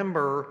don't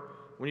remember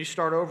when you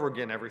start over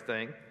again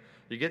everything.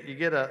 You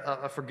get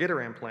a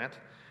forgetter implant.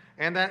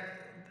 And at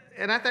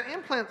that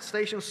implant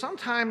station,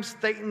 sometimes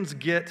thetans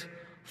get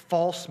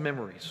false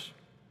memories.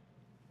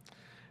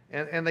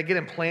 And they get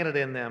implanted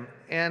in them.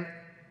 And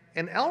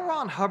L.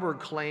 Ron Hubbard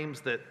claims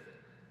that,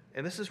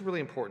 and this is really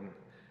important,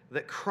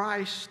 that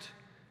Christ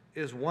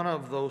is one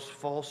of those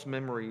false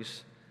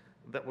memories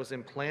that was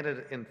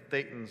implanted in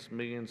thetans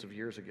millions of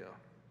years ago.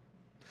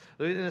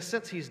 In a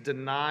sense, he's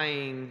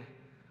denying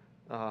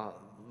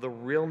the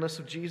realness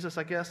of Jesus,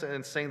 I guess,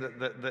 and saying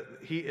that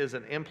he is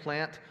an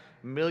implant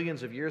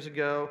millions of years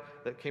ago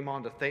that came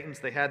on to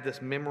thetans. They had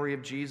this memory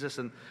of Jesus,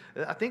 and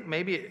I think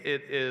maybe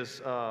it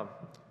is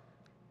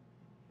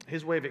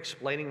his way of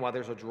explaining why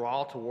there's a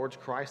draw towards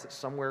Christ, that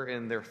somewhere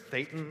in their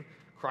thetan,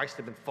 Christ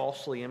had been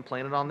falsely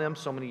implanted on them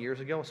so many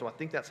years ago. So I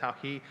think that's how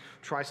he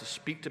tries to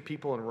speak to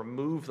people and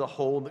remove the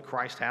hold that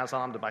Christ has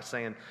on them by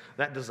saying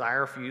that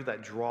desire for you,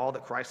 that draw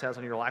that Christ has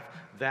on your life,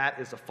 that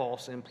is a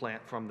false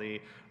implant from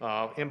the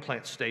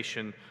implant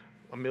station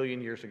a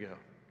million years ago.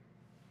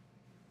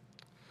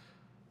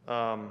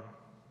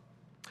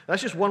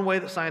 That's just one way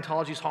that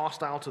Scientology is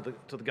hostile to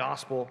the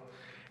gospel.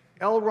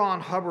 L. Ron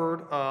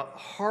Hubbard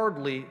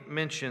hardly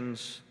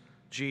mentions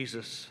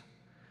Jesus.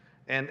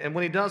 And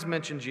when he does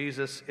mention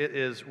Jesus, it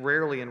is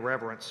rarely in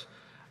reverence.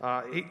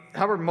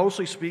 Hubbard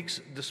mostly speaks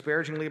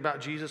disparagingly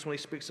about Jesus when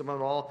he speaks of him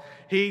at all.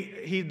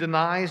 He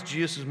denies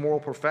Jesus'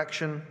 moral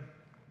perfection.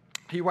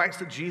 He writes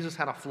that Jesus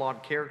had a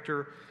flawed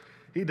character.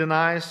 He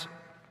denies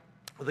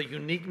the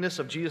uniqueness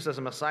of Jesus as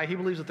a Messiah. He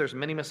believes that there's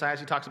many Messiahs.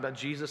 He talks about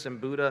Jesus and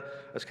Buddha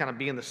as kind of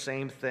being the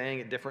same thing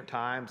at different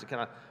times, and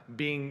kind of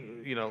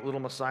being, little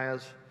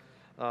Messiahs.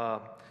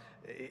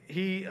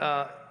 He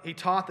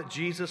taught that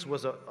Jesus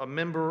was a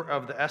member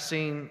of the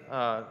Essene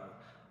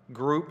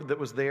group that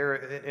was there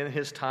in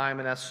his time,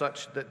 and as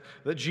such,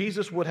 that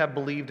Jesus would have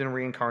believed in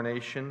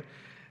reincarnation.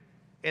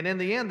 And in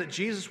the end, that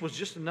Jesus was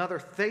just another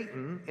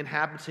Thetan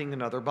inhabiting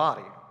another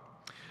body.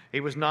 He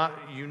was not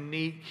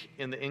unique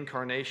in the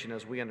incarnation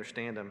as we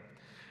understand him.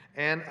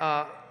 And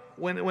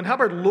when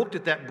Hubbard looked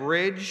at that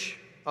bridge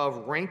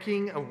of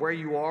ranking of where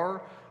you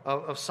are,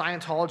 of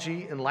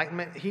Scientology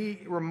enlightenment, he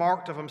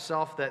remarked of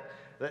himself that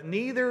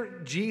neither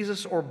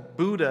Jesus or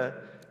Buddha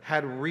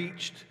had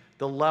reached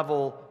the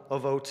level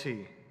of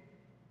OT.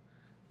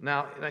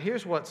 Now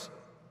here's what's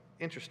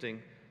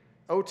interesting.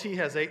 OT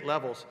has 8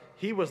 levels.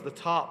 He was the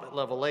top at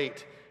level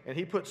 8. And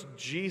he puts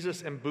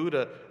Jesus and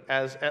Buddha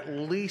as at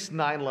least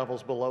 9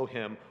 levels below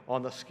him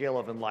on the scale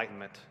of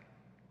enlightenment.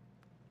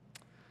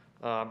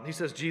 He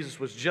says Jesus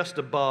was just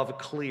above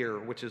clear,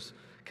 which is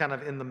kind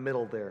of in the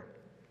middle there.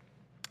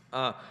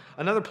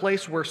 Another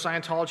place where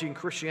Scientology and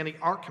Christianity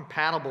aren't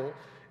compatible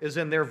is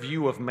in their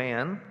view of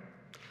man.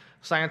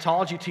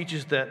 Scientology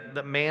teaches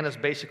that man is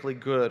basically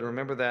good.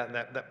 Remember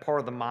that part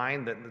of the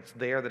mind that's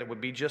there, that it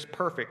would be just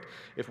perfect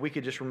if we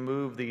could just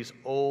remove these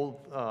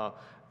old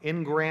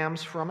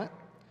engrams from it.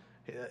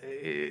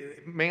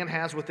 Man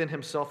has within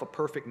himself a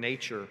perfect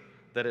nature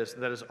that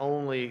is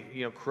only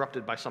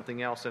corrupted by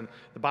something else, and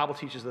the Bible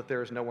teaches that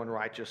there is no one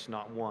righteous,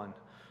 not one.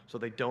 So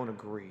they don't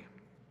agree.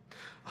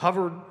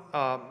 Hubbard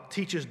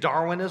teaches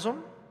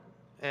Darwinism,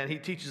 and he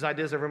teaches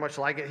ideas that are very much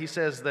like it. He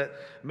says that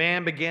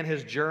man began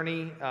his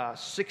journey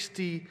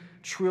 60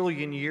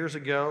 trillion years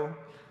ago.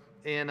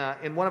 In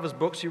one of his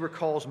books, he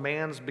recalls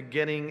man's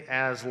beginning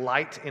as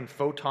light and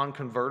photon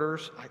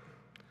converters.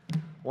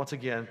 Once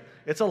again,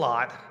 it's a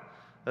lot.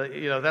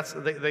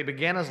 They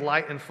began as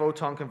light and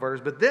photon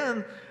converters, but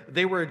then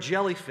they were a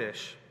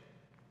jellyfish,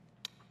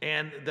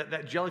 and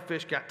that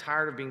jellyfish got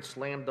tired of being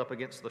slammed up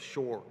against the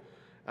shore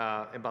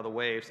and by the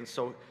waves, and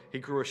so he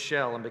grew a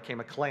shell and became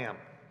a clam.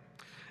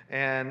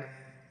 And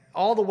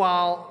all the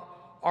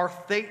while, our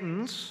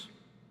thetans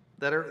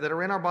that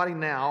are in our body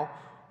now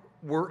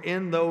were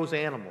in those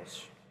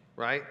animals,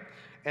 right?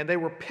 And they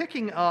were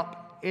picking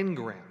up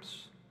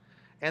engrams,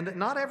 and that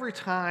not every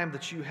time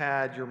that you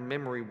had your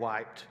memory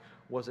wiped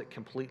was it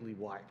completely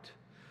wiped.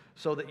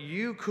 So that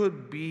you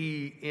could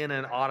be in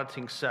an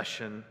auditing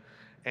session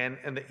and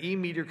the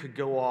e-meter could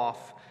go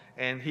off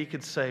and he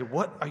could say,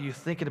 "What are you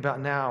thinking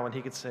about now?" And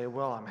he could say,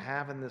 "Well, I'm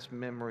having this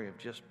memory of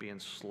just being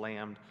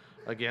slammed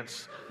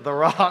against the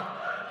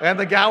rock." And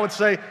the guy would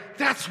say,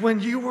 "That's when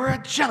you were a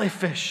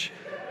jellyfish."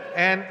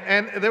 And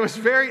they're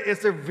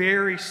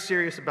very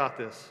serious about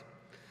this.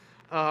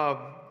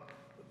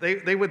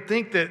 They would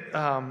think that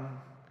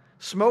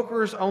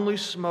smokers only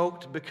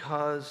smoked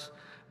because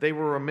they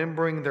were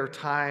remembering their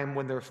time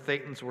when their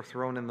thetans were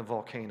thrown in the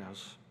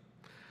volcanoes.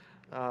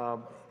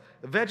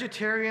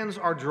 Vegetarians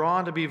are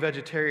drawn to be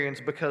vegetarians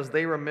because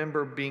they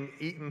remember being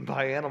eaten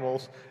by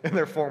animals in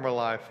their former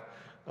life.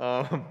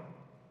 And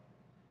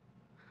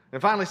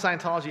finally,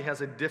 Scientology has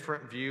a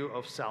different view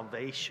of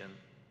salvation.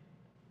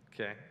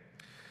 Okay,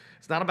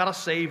 it's not about a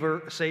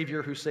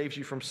savior who saves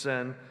you from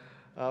sin.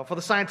 For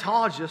the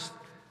Scientologists,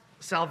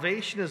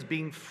 salvation is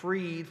being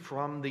freed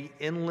from the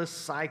endless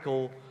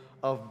cycle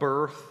of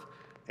birth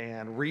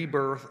and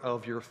rebirth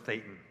of your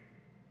thetan.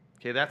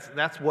 Okay,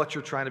 that's what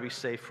you're trying to be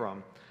safe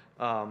from.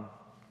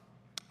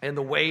 And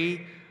the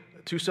way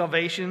to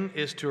salvation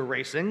is to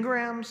erase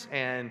engrams,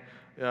 and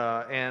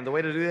the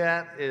way to do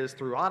that is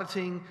through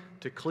auditing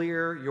to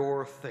clear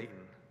your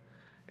thetan.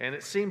 And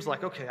it seems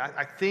like, okay,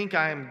 I think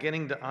I am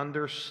getting to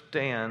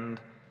understand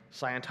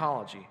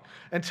Scientology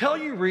until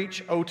you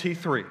reach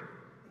OT3.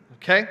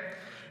 Okay,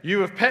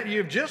 you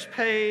have just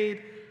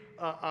paid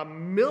 $1.5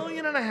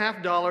 million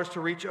to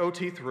reach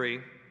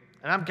OT3.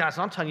 And I'm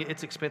telling you,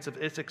 it's expensive.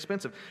 It's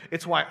expensive.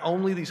 It's why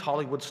only these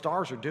Hollywood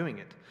stars are doing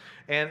it.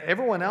 And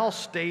everyone else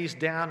stays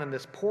down in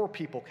this poor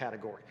people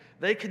category.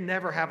 They can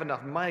never have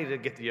enough money to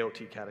get the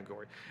OT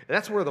category.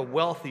 That's where the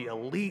wealthy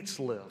elites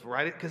live,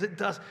 right?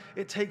 Because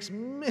it takes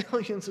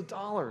millions of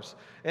dollars.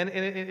 And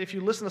if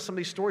you listen to some of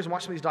these stories and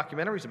watch some of these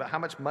documentaries about how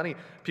much money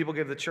people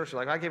give to the church, they're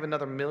like, I gave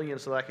another $1 million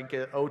so that I could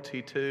get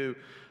OT2.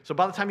 So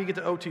by the time you get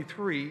to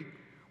OT3,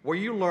 where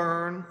you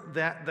learn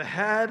that the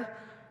head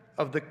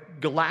of the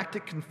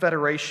Galactic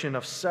Confederation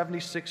of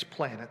 76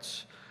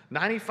 planets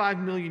 95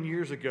 million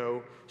years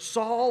ago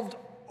solved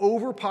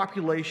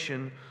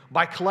overpopulation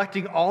by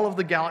collecting all of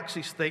the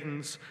galaxy's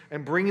thetans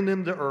and bringing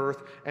them to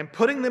Earth and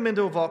putting them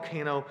into a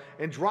volcano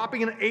and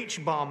dropping an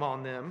H-bomb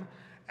on them.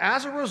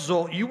 As a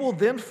result, you will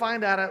then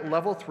find out at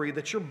level 3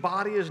 that your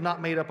body is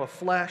not made up of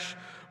flesh,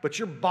 but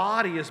your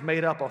body is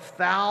made up of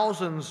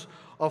thousands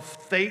of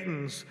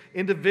thetans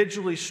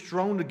individually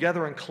strewn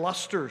together in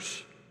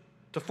clusters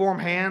to form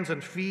hands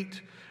and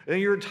feet. And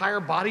your entire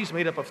body's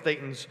made up of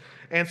thetans.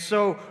 And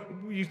so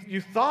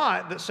you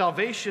thought that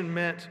salvation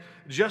meant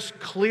just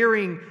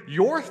clearing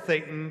your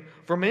thetan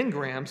from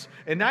engrams,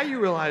 and now you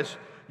realize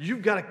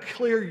you've got to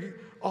clear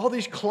all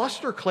these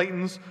cluster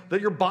claytons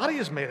that your body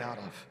is made out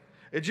of.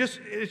 It's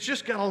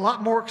just got a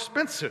lot more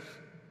expensive.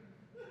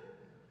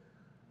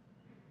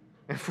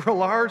 And for a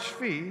large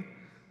fee,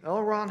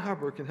 L. Ron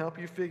Hubbard can help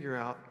you figure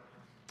out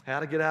how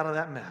to get out of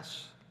that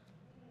mess.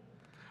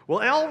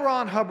 Well, L.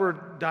 Ron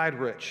Hubbard died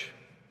rich.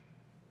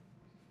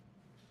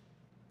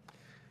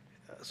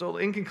 So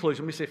in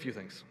conclusion, let me say a few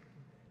things.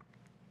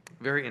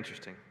 Very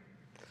interesting.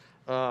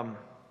 And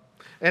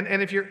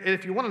if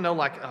you want to know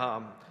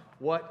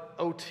what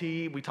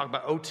OT, we talk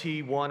about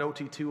OT1,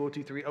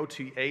 OT2, OT3,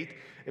 OT8,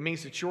 it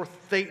means that your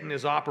thetan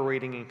is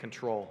operating in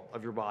control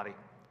of your body.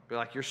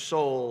 Like your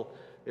soul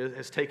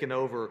has taken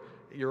over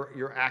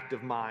your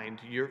active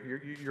mind.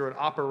 You're an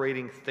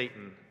operating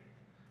thetan.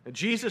 And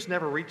Jesus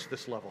never reached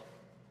this level.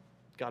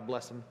 God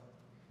bless him.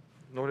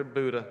 Nor did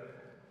Buddha.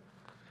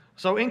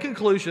 So in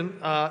conclusion,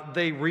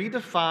 they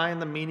redefine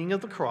the meaning of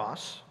the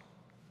cross.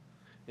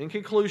 In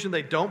conclusion,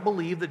 they don't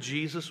believe that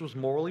Jesus was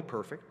morally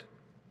perfect.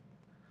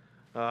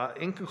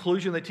 In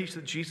conclusion, they teach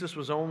that Jesus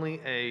was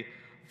only a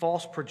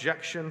false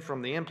projection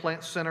from the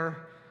implant center.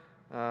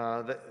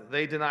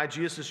 They deny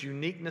Jesus'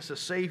 uniqueness as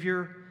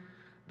Savior.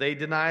 They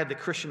deny the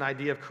Christian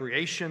idea of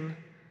creation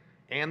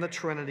and the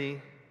Trinity.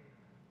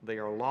 They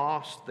are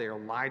lost. They are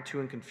lied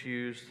to and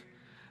confused.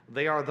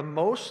 They are the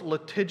most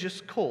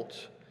litigious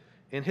cult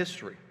in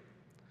history.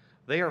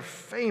 They are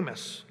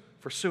famous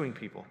for suing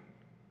people.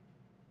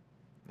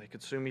 They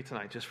could sue me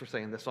tonight just for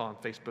saying this on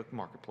Facebook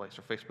Marketplace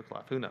or Facebook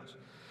Live. Who knows?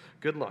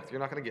 Good luck. You're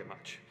not going to get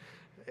much.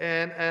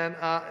 And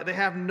they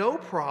have no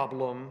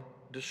problem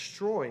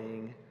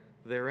destroying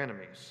their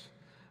enemies.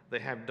 They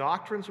have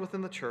doctrines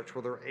within the church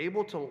where they're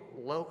able to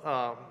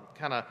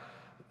kind of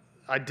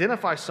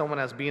identify someone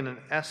as being an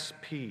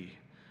SP,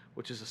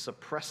 which is a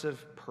suppressive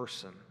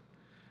person.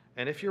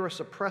 And if you're a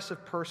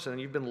suppressive person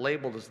and you've been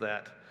labeled as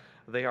that,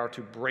 they are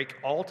to break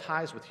all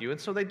ties with you.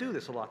 And so they do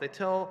this a lot. They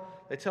tell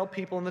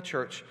people in the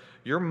church,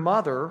 your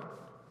mother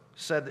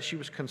said that she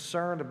was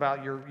concerned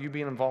about you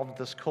being involved with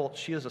this cult.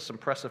 She is a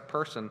suppressive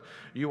person.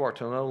 You are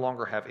to no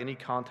longer have any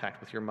contact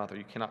with your mother.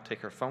 You cannot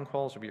take her phone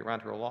calls or be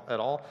around her at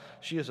all.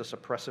 She is a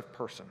suppressive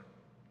person.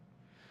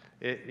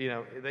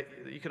 You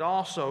could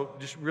also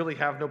just really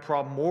have no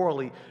problem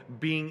morally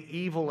being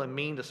evil and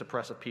mean to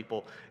suppressive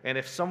people. And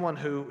if someone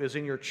who is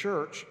in your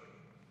church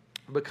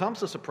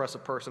becomes a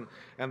suppressive person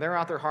and they're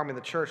out there harming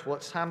the church, well,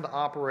 it's time to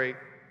operate.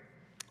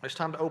 It's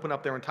time to open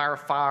up their entire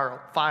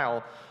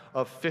file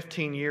of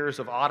 15 years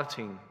of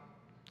auditing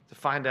to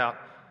find out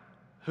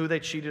who they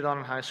cheated on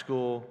in high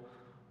school,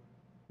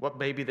 what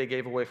baby they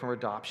gave away from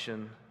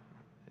adoption.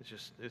 It's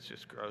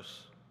just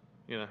gross,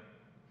 you know.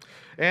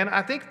 And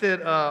I think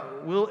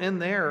that we'll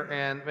end there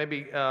and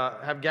maybe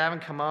have Gavin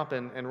come up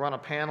and run a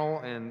panel,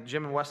 and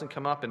Jim and Weston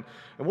come up, and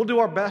we'll do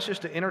our best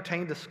just to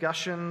entertain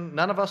discussion.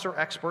 None of us are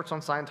experts on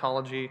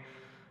Scientology.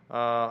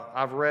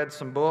 I've read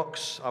some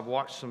books. I've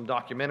watched some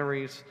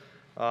documentaries.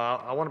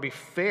 I want to be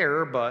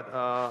fair,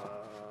 but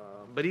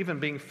even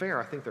being fair,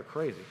 I think they're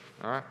crazy.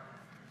 All right?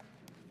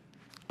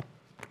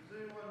 Does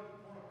anyone want to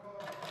call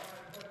out my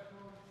question?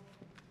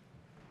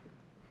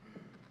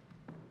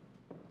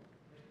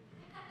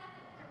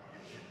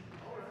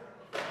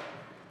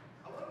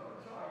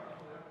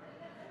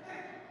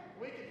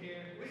 We can hear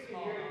you.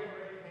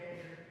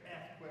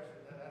 Ask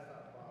questions. That's not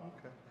a problem.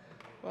 Okay.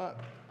 Well,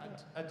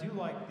 I do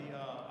like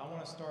I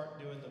want to start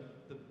doing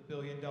the $1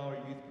 billion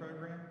youth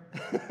program.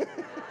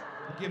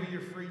 We'll give you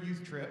your free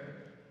youth trip,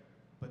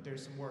 but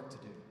there's some work to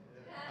do.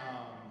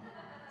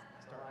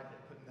 Start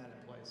putting that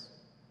in place.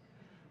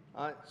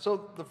 all right,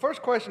 so the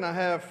first question I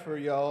have for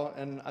y'all,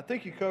 and I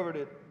think you covered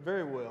it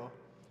very well,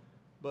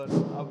 but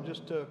I'll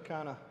just to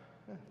kind of,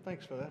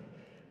 thanks for that,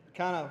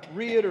 kind of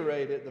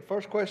reiterate it. The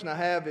first question I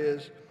have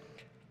is,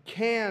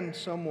 can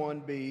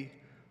someone be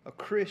a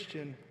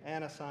Christian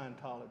and a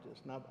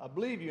Scientologist? Now, I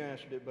believe you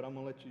answered it, but I'm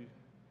going to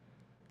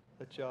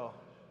let y'all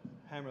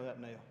hammer that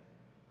nail.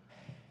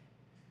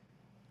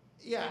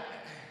 Yeah,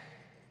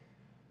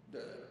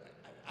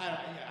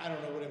 I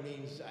don't know what it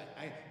means.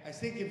 I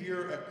think if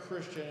you're a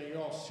Christian and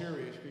you're all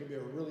serious, you're going to be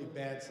a really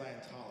bad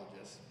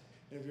Scientologist.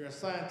 And if you're a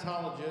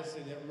Scientologist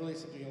and it's really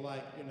something you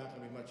like, you're not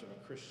going to be much of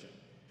a Christian.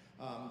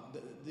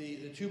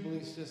 The two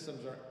belief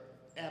systems are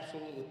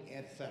absolutely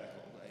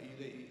antithetical.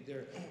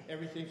 They're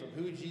everything from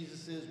who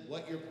Jesus is,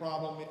 what your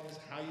problem is,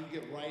 how you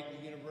get right in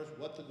the universe,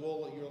 what the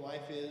goal of your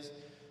life is.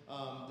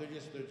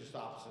 They're just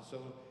opposite.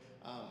 So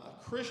a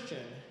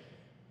Christian,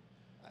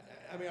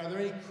 I mean, are there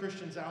any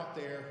Christians out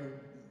there who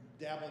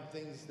dabble in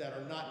things that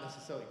are not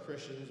necessarily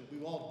Christians?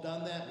 We've all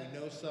done that. We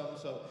know some,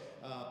 so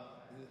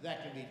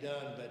that can be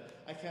done. But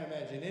I can't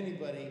imagine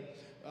anybody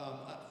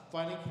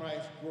finding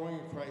Christ, growing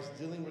in Christ,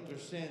 dealing with their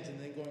sins, and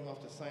then going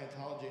off to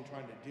Scientology and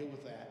trying to deal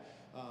with that.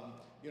 Are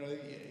you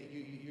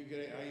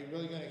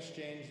really going to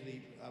exchange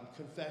the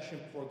confession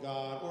before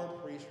God or a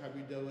priest? How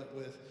you do it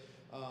with,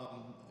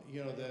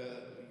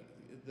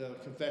 the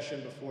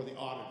confession before the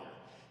auditor?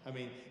 I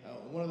mean,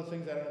 one of the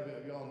things I don't know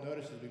if y'all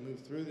noticed as we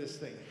move through this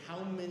thing,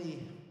 how many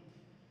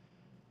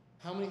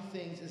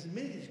things, as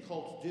many of these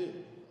cults do,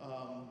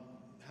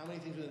 how many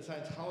things within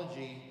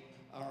Scientology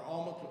are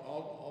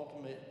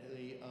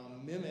ultimately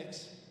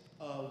mimics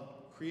of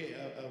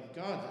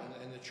God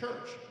and the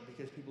church,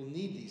 because people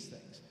need these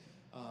things.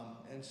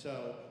 And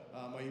so,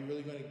 are you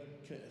really going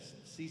to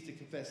cease to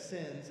confess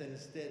sins and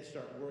instead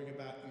start worrying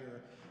about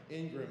your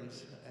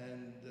ingrams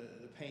and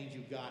the pains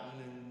you've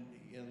gotten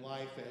in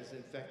life as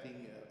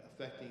affecting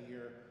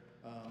your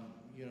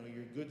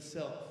your good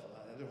self?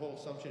 The whole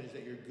assumption is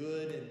that you're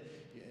good, and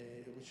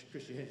which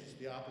Christianity is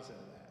the opposite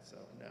of that. So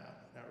no,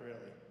 not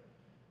really.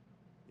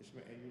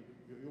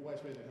 Your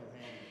wife's raising her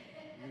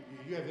hand.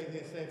 You have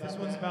anything to say about This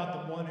that? one's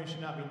about the one who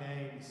should not be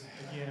named.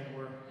 Again,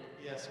 we're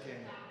Yes, King.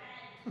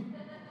 So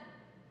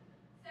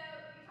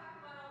you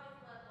talk about all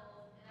these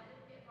levels, and I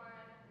didn't get far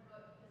enough in the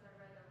book because I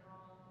read the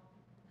wrong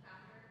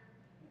chapter.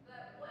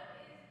 But what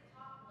is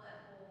top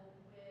level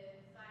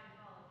with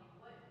Scientology?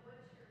 What's your,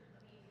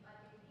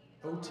 like if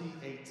you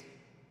OT8.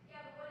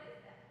 Yeah, but what is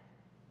that?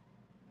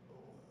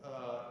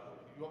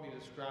 You want me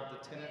to describe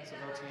the tenets of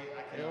OT8?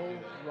 I L. can't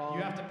do that. Ron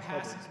you have to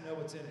pass Hubbard. it to know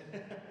what's in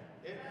it.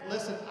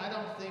 Listen, I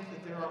don't think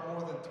that there are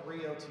more than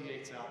 3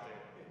 OT8s out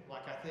there.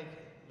 Like, I think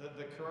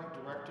the current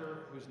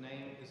director, whose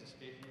name is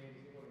escaping me,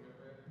 does anyone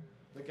remember it?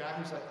 The guy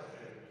who's like,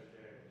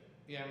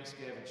 yeah,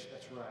 Miscavige,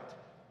 that's right.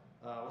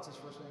 What's his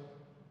first name?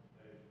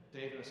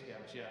 David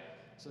Miscavige, yeah.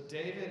 So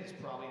David is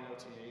probably an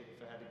OT8,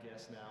 if I had to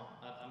guess now.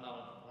 I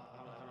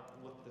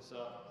haven't looked this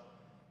up.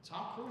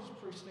 Tom Cruise is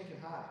pretty stinking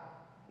high.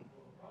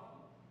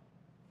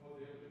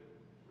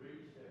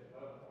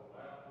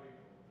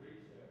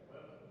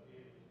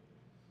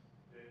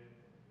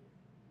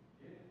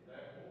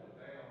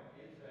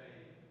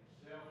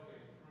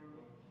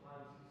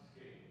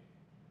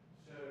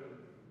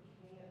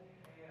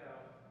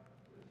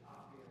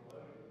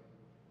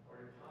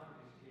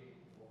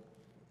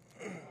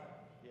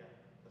 Yeah,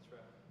 that's right.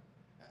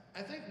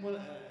 I think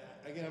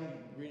again,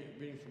 I'm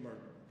reading from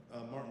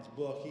Martin's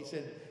book. He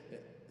said,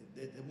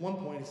 at one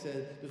point, he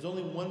said, there's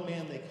only one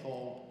man they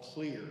called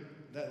clear.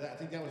 I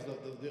think that was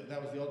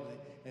the ultimate.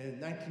 And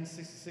in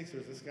 1966, there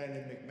was this guy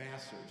named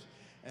McMasters,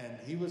 and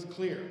he was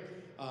clear.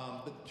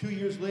 But 2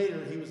 years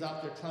later, he was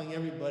out there telling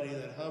everybody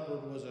that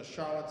Hubbard was a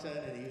charlatan,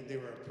 and they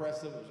were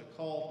oppressive. It was a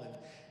cult,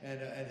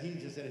 and he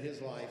just ended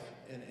his life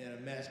in a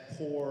mess,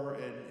 poor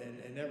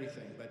and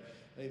everything. But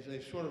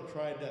they've sort of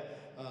tried to.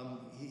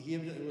 He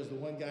was the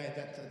one guy at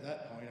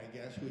that point, I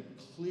guess, who had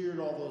cleared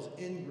all those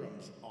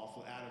ingrams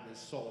out of his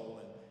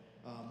soul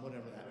and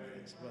whatever that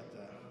means. But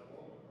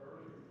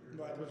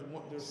right, there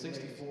was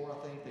 64,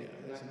 I think.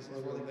 Yeah,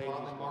 They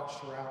marched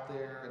her out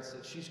there and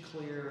said she's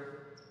clear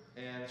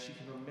and she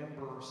can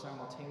remember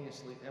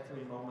simultaneously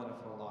every moment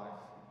of her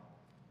life.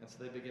 And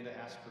so they began to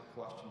ask her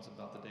questions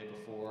about the day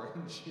before,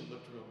 and she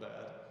looked real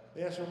bad.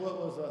 They asked her what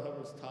was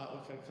Hubbard's tie,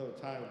 what kind of color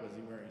tie was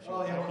he wearing? She Oh,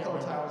 was, yeah, "I what can't color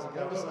remember." tie was it?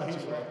 That was What such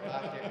he's a wearing. I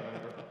can't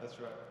remember. That's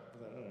right.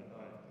 All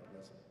right, I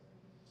guess.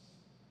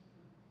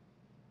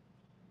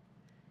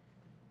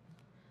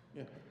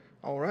 Yeah.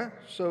 All right.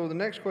 So the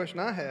next question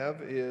I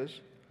have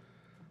is,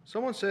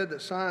 someone said that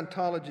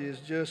Scientology is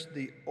just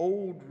the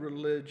old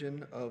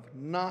religion of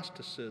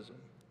Gnosticism.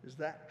 Is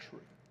that true?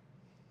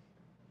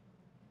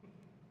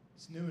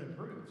 It's new and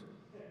improved.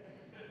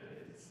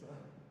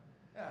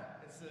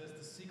 It's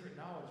the secret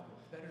knowledge,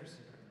 but better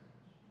secret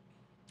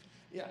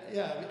knowledge.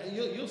 Yeah.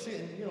 You'll see.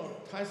 And,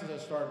 Tyson's going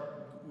to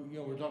start.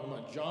 We're talking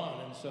about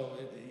John, and so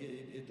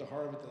at the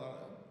heart of it,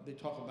 they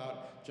talk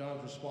about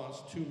John's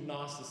response to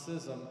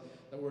Gnosticism.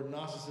 That word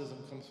Gnosticism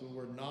comes from the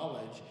word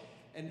knowledge.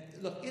 And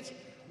look, it's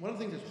one of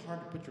the things that's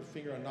hard to put your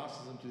finger on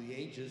Gnosticism through the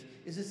ages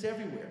is it's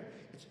everywhere.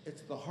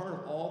 It's the heart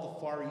of all the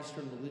Far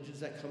Eastern religions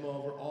that come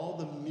over, all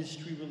the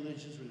mystery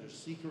religions where there's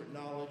secret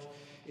knowledge.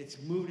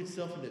 It's moved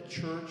itself into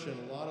church,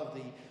 and a lot of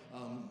the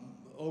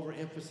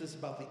overemphasis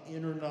about the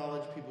inner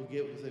knowledge people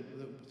get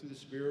through the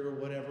Spirit or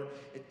whatever.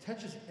 It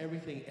touches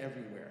everything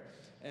everywhere.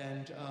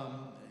 And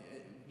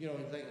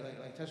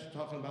like Tess was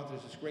talking about,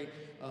 there's this great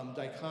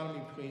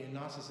dichotomy between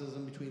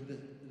Gnosticism, between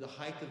the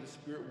height of the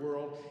spirit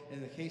world,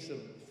 and in the case of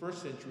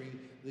first century,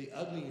 the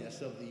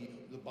ugliness of the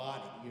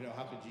body.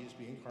 How could Jesus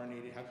be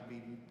incarnated? How could he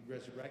be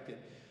resurrected?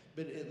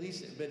 But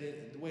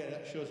the way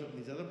it shows up in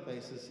these other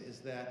places is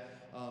that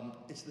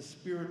it's the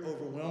spirit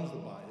overwhelms the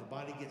body. The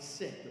body gets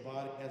sick. The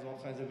body has all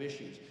kinds of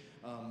issues.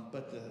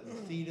 But the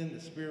Thetan,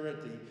 the spirit,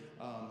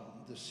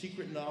 the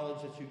secret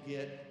knowledge that you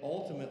get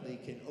ultimately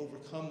can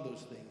overcome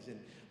those things. And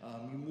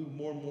you move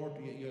more and more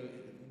to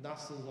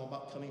Gnosticism is all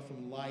about coming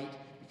from light,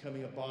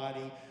 becoming a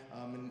body,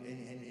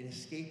 and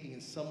escaping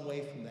in some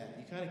way from that.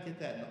 You kind of get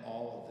that in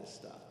all of this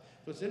stuff.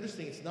 So it's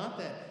interesting. It's not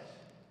that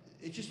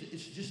it's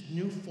just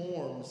new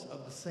forms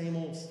of the same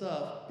old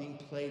stuff being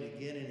played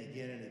again and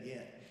again and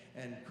again.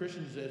 And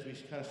Christians, as we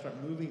kind of start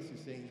moving through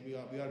things, we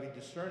ought to be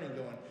discerning,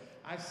 going,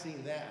 I've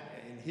seen that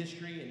in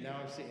history, and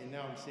now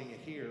I'm seeing it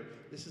here.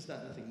 This is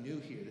not nothing new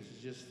here. This is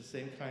just the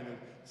same kind of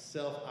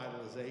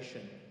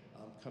self-idolization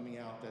coming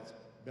out that's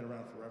been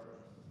around forever.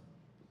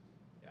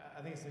 Yeah, I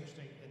I think it's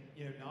interesting, and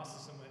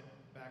Gnosticism went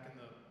back in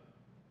the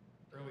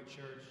early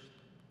church.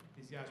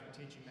 These guys were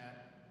teaching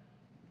that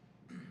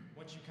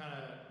once you kind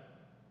of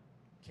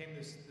came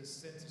to this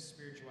sense of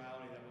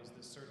spirituality that was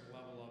this certain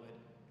level of it,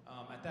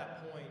 at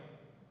that point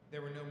there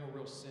were no more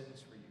real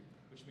sins for you,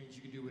 which means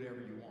you could do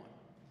whatever you want.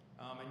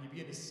 And you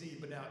begin to see,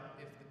 but now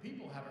if the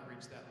people haven't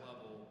reached that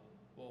level,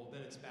 well,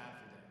 then it's bad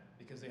for them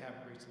because they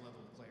haven't reached a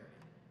level of clarity.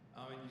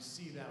 And you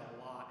see that a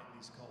lot in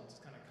these cults,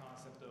 kind of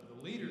concept of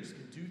the leaders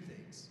can do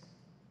things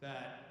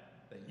that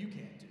you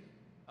can't do.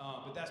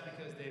 But that's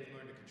because they've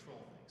learned to control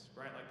things,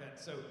 right? Like that.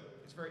 So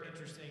it's very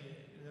interesting.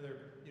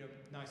 Another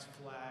nice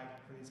flag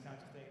for these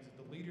kinds of things. If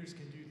the leaders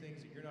can do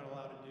things that you're not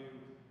allowed to do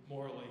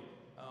morally,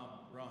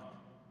 run.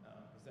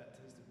 Because that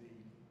tends to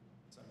be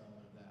some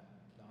element of that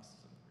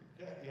Gnosticism.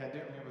 Yeah, I do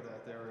remember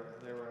that. There were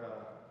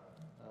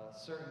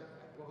certain.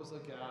 What was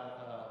the guy?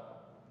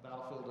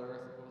 Battlefield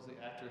Earth. What was the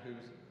actor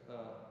who's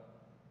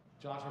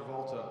John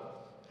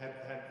Travolta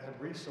had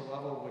reached a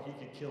level where he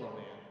could kill a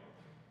man.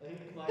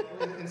 Like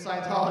in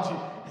Scientology,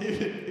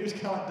 he was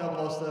kind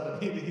of like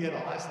 007. He had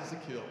a license to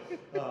kill.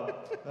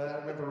 I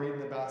remember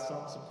reading about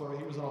some point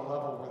he was on a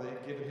level where they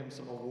had given him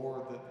some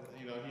award that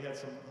he had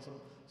some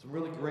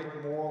really great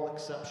moral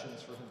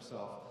exceptions for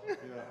himself.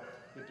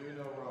 Could do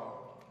no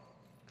wrong.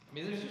 I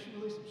mean, there's just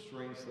really some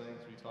strange things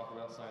when you talk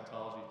about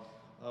Scientology.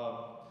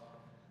 One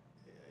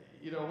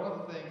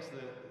of the things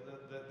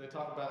that they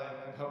talk about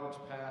in Hubbard's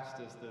past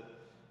is that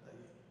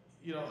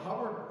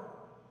Hubbard.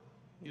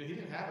 He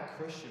didn't have a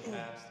Christian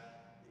past.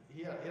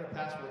 He had a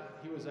past where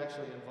he was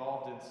actually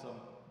involved in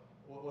some,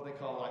 what they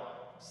call like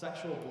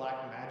sexual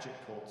black magic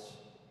cults,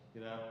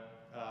 and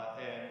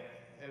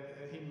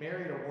he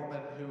married a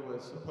woman who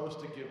was supposed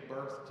to give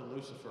birth to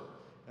Lucifer.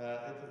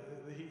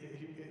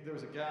 There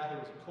was a guy who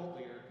was a cult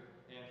leader,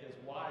 and his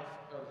wife,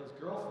 or his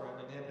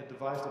girlfriend, and him had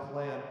devised a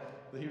plan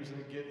that he was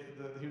going to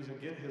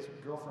get his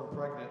girlfriend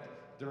pregnant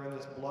during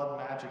this blood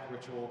magic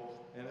ritual,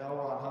 and L.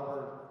 Ron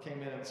Hubbard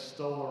came in and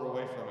stole her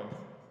away from him.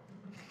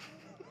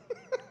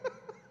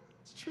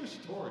 It's a true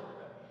story.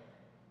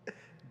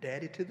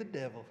 Daddy to the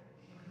devil.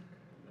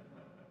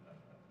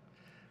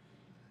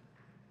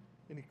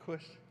 Any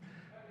questions?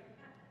 How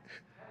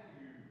do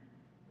you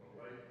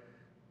relate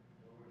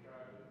when we're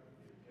trying to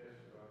give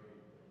testimony and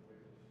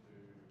witness to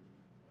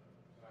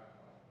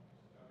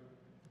Scientology? I mean,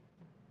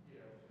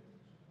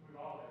 we've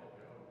all had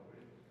Jehovah's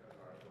Witnesses come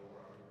to our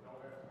door. I mean, we don't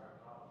have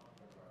Scientology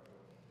come to our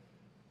door.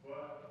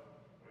 But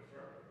we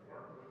certainly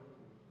work with them,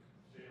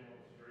 see them on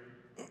the street.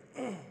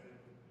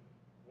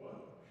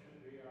 What should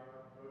be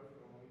our approach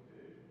when we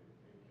do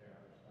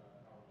encounter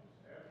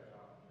Scientologists as an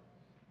option?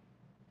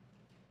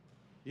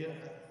 Yeah,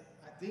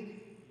 I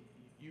think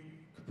you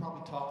could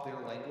probably talk their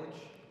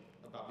language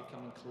about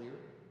becoming clear,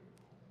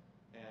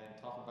 and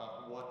talk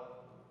about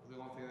what the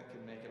only thing that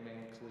can make a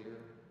man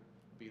clear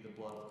be the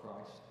blood of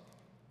Christ,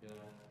 and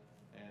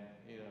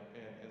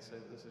say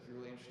this: if you're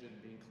really interested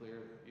in being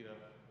clear,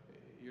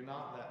 you're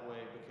not that way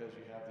because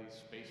you have these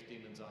space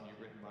demons on you,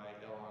 written by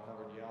L. Ron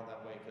Hubbard. You're not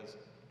that way because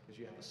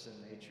you have a sin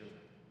nature,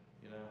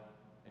 and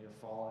you're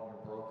fallen, and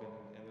you're broken,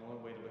 and the only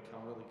way to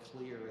become really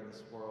clear in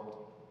this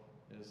world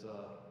is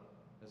to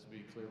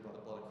be clear by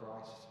the blood of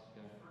Christ.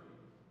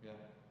 Yeah.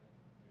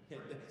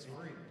 It's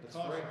free. It's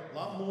Costs free. a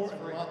lot more It's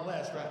and free. a lot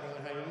less, That's right.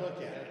 depending on how you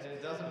look at it. And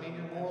it doesn't mean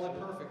you're morally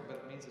perfect,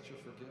 but it means that you're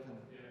forgiven.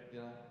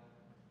 Yeah,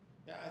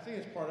 I think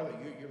it's part of it.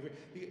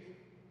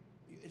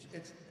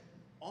 It's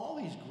all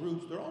these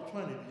groups. They're all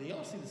they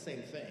all see the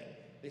same thing.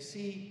 They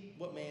see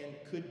what man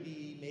could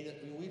be made.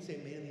 We'd say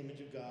made in the image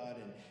of God,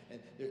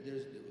 and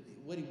there's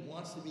what he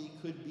wants to be,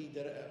 could be,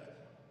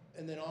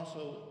 and then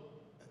also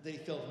that he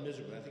felt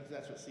miserable. I think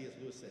that's what C.S.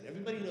 Lewis said.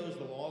 Everybody knows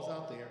the law's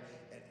out there,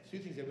 and two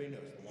things everybody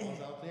knows: the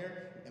law's out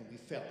there, and we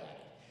fell at it.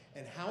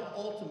 And how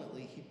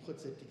ultimately he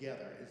puts it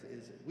together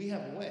is we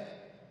have a way.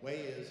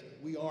 Way is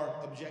we are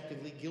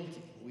objectively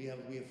guilty. We have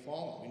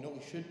fallen. We know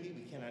we should be.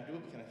 We cannot do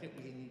it. We cannot think.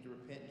 We need to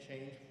repent and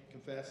change,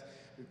 confess,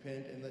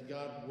 repent, and let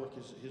God work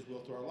His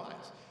will through our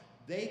lives.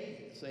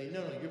 They say,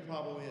 no, your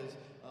problem is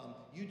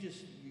you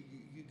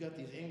got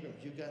these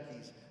ingrams. You got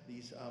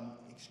these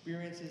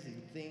experiences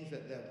and things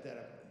that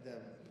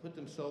put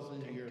themselves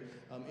into your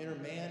inner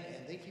man,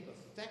 and they keep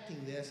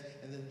affecting this,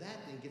 and then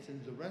that thing gets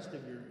into the rest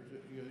of your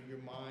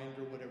mind,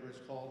 or whatever it's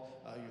called,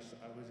 what is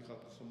it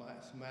called,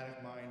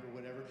 somatic mind or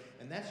whatever,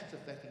 and that's just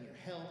affecting your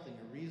health and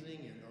your reasoning,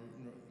 and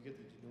you get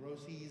the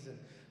neuroses and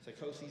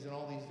psychoses and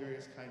all these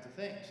various kinds of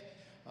things.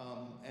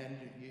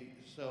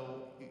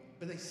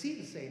 But they see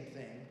the same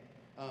thing,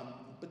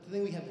 but the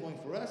thing we have going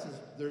for us is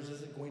theirs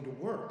isn't going to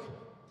work.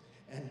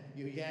 And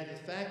you add the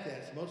fact that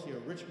it's mostly a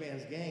rich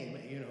man's game.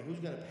 Who's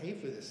going to pay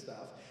for this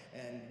stuff?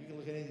 And you can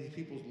look at any of these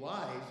people's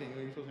lives, and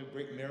you're supposed to have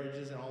great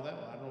marriages and all that.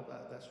 Well, I don't know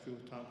if that's true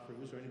with Tom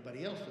Cruise or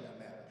anybody else for that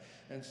matter.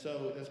 And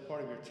so that's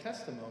part of your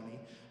testimony.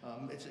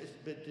 But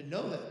to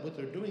know that what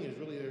they're doing is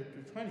really they're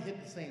trying to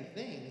hit the same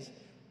things.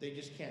 They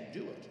just can't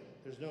do it.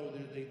 They're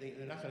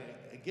not going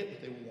to get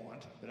what they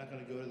want. They're not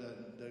going to go to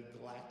the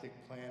galactic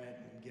planet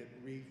and get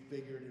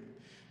refigured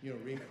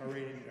and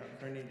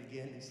reincarnated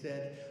again.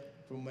 Instead,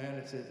 For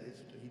man,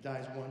 he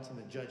dies once in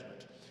the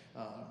judgment.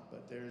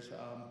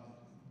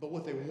 But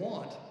what they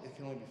want, it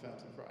can only be found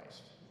through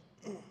Christ.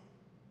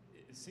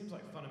 It seems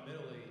like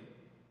fundamentally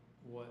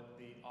what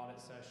the audit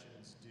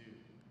sessions do,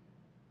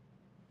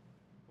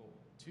 well,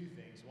 two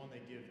things. One, they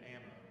give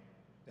ammo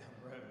down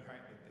the road, right?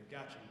 They've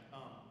got you.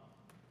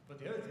 But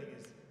the other thing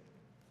is,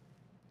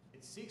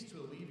 it seeks to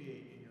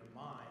alleviate in your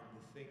mind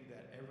the thing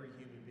that every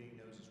human being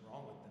knows is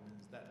wrong with them,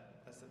 is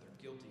that's that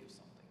they're guilty of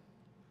something.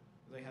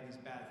 They have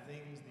these bad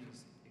things,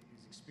 these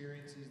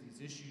experiences, these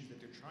issues that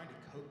they're trying to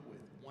cope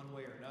with one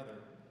way or another.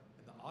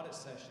 And the audit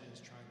session is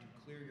trying to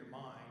clear your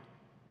mind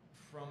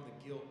from the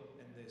guilt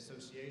and the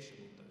association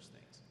with those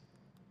things.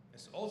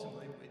 And so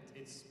ultimately,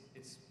 it's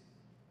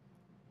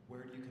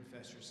where do you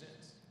confess your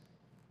sins?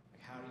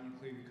 Like, how do you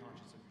clear your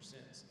conscience of your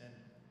sins? And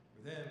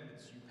for them,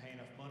 it's you pay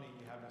enough money,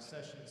 you have enough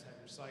sessions,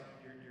 have your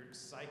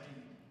psyche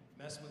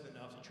mess with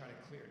enough to try to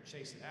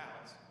chase it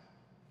out.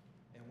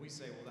 And we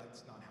say, well,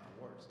 that's not how it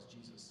works. It's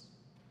Jesus.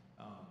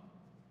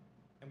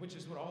 And which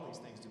is what all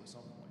these things do at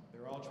some point.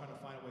 They're all trying to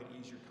find a way to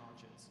ease your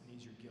conscience and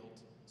ease your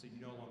guilt so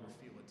you no longer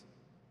feel it.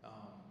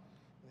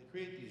 They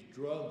create these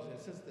drugs, and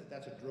since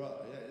that's a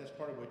drug, that's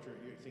part of what your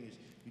thing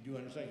is. You do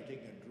understand you're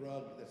taking a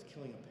drug that's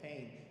killing a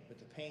pain, but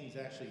the pain's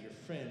actually your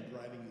friend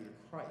driving you to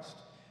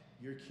Christ.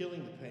 You're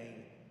killing the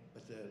pain,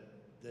 but the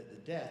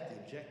death, the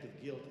objective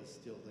guilt is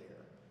still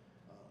there.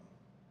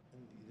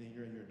 And then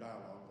you're in your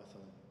dialogue with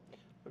them.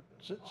 But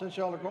since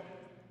y'all are going,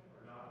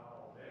 Are not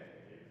all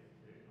negative.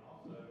 It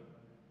also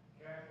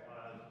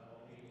capitalizes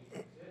on any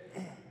success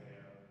you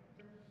have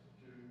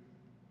to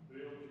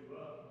build you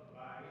up, to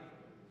buy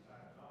into the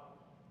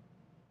psychology.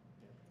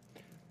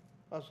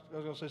 I was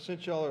going to say,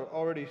 since y'all are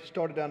already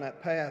started down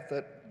that path,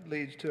 that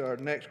leads to our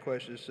next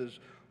question. It says,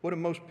 what do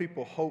most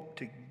people hope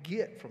to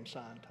get from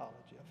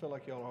Scientology? I feel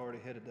like y'all are already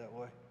headed that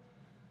way.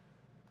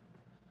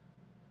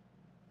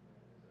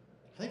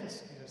 I think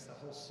it's the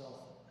whole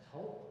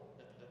self-help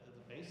at the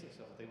basics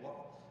of it.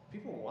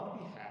 People want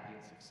to be happy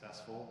and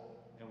successful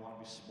and want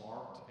to be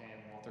smart and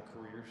want their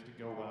careers to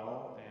go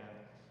well.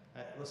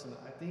 And listen,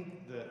 I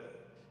think that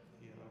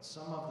in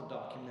some of the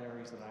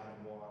documentaries that I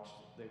have watched,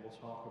 they will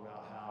talk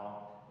about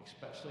how,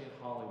 especially in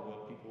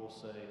Hollywood, people will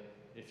say,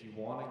 if you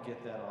want to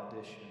get that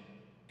audition,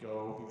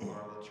 go be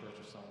part of the Church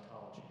of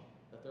Scientology.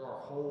 That there are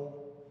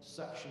whole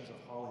sections of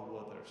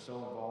Hollywood that are so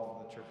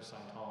involved in the Church of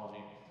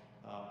Scientology.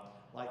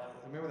 Like,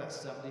 remember that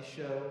 70s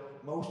show?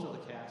 Most of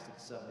the cast of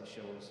the 70s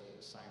show was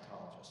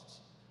Scientologists.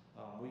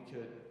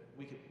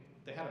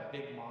 They had a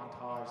big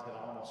montage that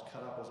I almost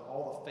cut up. It was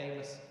all the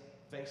famous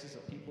faces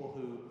of people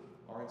who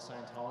are in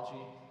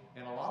Scientology.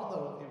 And a lot of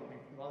those, it would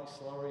be a lot of these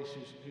celebrities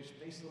whose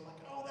faces are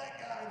like, oh, that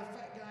guy, the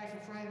fat guy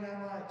from Friday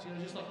Night Lights.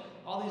 Just like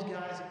all these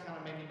guys that kind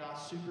of maybe not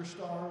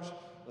superstars,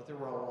 but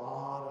there were a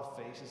lot of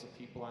faces of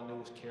people I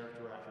knew as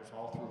character actors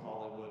all through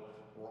Hollywood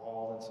were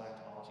all in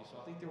Scientology. So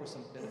I think there was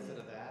some benefit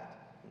of that.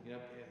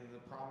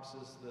 The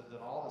promises that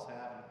all of us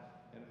have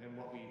and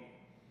what we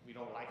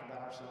don't like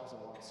about ourselves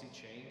and want to see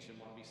change and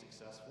want to be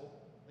successful,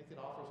 I think it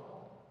offers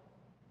all.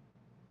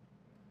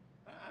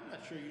 I'm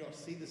not sure you don't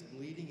see this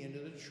bleeding into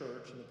the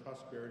church and the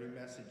prosperity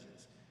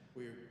messages,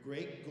 where your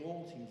great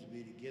goal seems to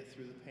be to get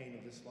through the pain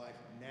of this life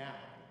now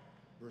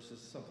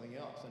versus something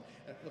else. And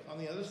look, on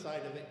the other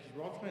side of it, because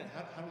we're all trying to,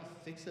 how do we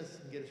fix this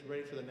and get us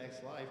ready for the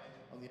next life?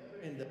 On the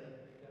other end of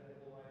it, you've got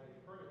people like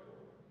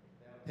purgatory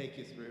that'll take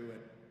you through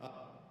and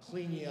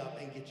clean you up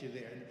and get you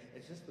there. And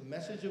it's just the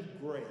message of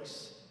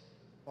grace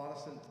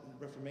Protestant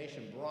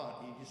Reformation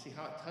brought. You see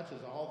how it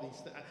touches all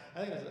these things. I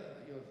think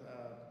it was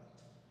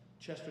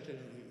Chesterton,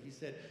 he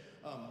said,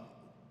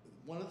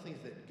 one of the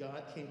things that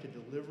God came to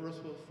deliver us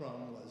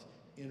from was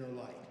inner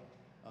light,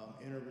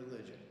 inner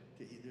religion.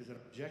 There's an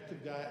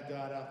objective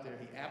God out there.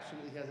 He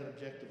absolutely has an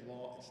objective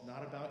law. It's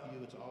not about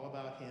you. It's all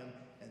about him,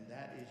 and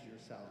that is your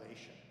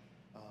salvation.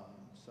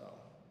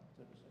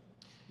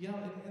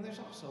 And there's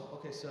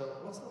also, so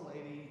what's the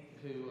lady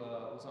who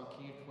was on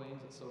King of Queens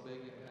that's so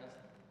big? It has,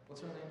 what's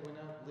her name? Do we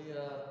know?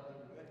 Leah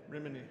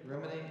Rimini. Leah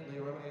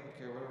Remini?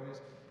 Okay, whatever it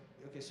is.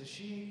 Okay, so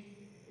she,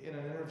 in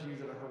an interview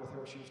that I heard with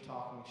her, she was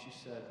talking, she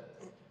said,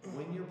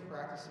 when you're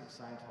practicing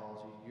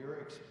Scientology,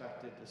 you're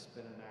expected to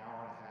spend an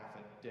hour and a half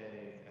a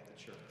day at the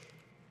church.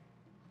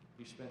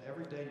 You spend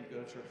every day you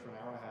go to church for an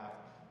hour and a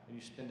half, and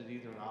you spend it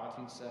either in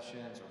auditing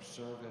sessions or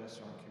service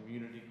or in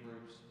community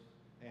groups.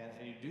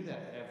 And you do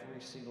that every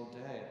single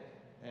day.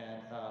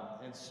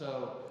 And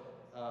so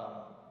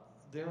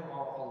there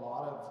are a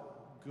lot of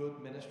good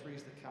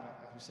ministries that kind of,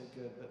 we say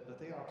good, but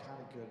they are kind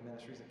of good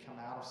ministries that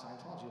come out of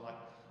Scientology, like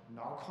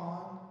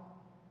Narcon.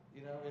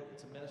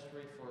 It's a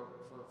ministry for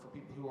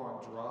people who are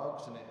on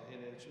drugs, and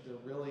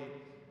they're really,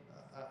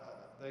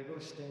 they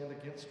really stand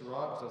against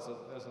drugs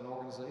as an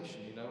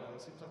organization, And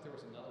it seems like there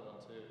was another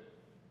one too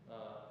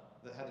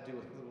that had to do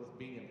with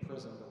being in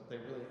prison, but they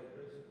really,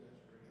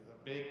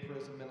 big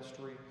prison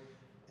ministry.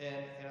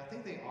 And I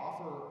think they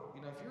offer,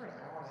 if you're an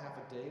hour and a half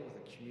a day with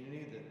a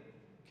community that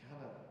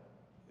kind of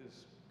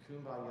is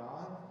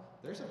kumbaya,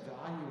 there's a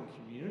value in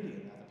community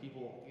in that. The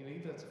people,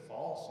 even if it's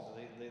false,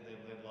 they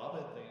love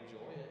it, they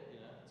enjoy it,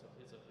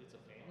 It's a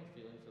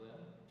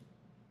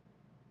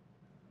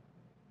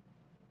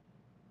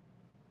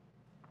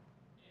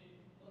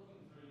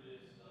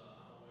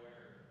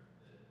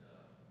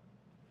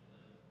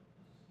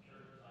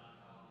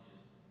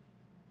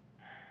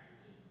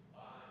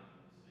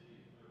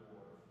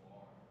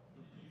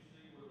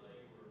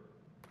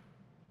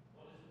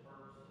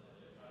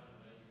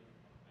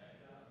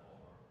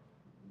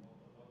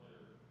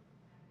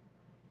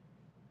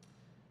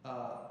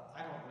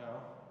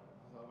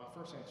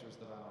first answer is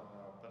that I don't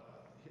know, but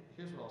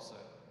here's what I'll say.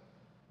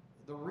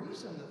 The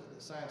reason that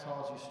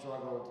Scientology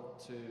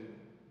struggled to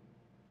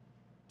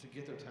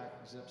get their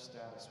tax-exempt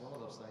status, one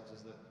of those things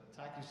is that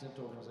tax-exempt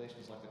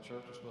organizations like the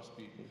church are supposed to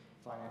be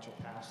financial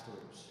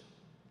pass-throughs,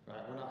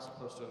 right? We're not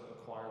supposed to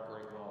acquire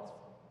great wealth.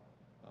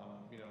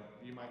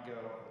 You might go,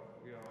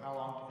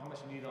 how much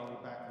you need on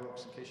your back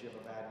books in case you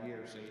have a bad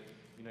year. So,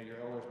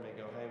 your elders may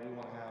go, hey, we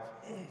want to have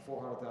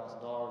 $400,000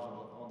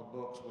 on the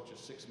books, which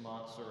is 6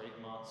 months or 8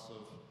 months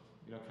of,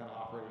 kind of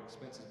operating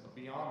expenses. But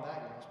beyond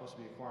that, you're not supposed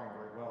to be acquiring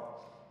great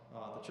wealth.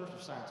 The Church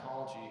of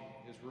Scientology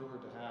is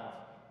rumored to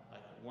have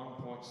like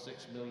 $1.6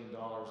 million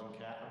in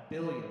cash, $1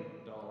 billion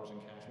in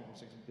cash,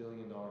 $1.6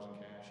 billion in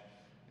cash,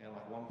 and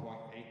like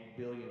 $1.8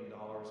 billion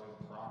in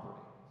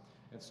property.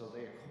 And so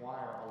they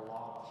acquire a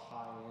lot of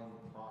high-end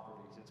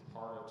properties. It's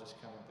part of just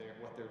kind of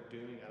what they're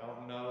doing. I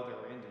don't know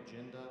their end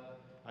agenda.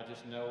 I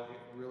just know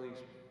it really,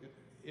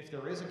 if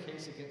there is a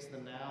case against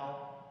them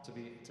now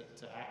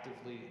to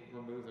actively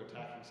remove their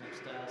tax-exempt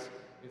status,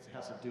 it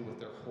has to do with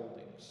their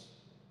holdings.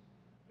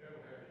 They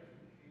will have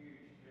these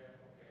huge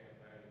capital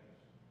campaigns.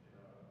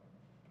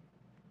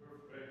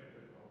 We're familiar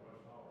with them on much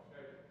smaller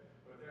scale,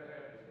 but they'll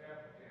have these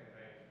capital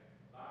campaigns,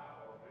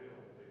 buy or build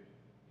these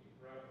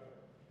incredible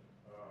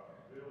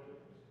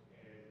buildings,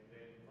 and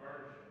they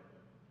furnish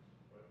them,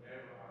 but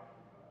never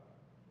occupy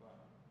them.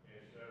 Right.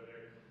 And so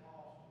their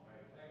cost to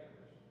maintain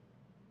this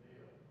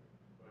deal,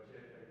 but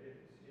yet they get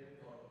this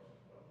influx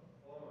of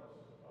funds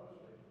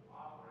supposedly to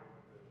operate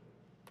the business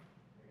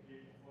and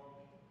keep them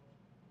functioning.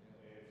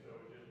 And so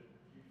it just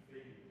keeps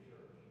feeding the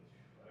church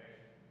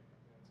financially.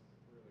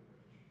 That's really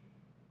rich.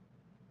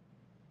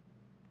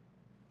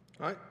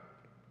 All right.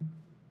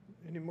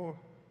 Any more?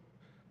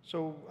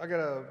 So I got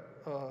to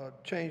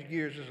change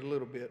gears just a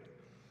little bit.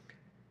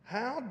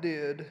 How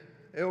did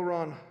L.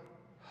 Ron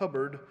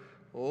Hubbard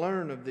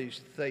learn of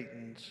these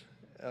thetans?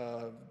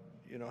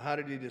 How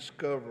did he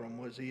discover them?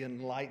 Was he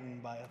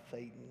enlightened by a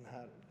thetan?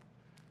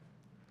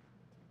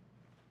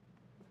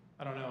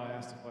 I don't know. I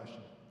asked a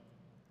question.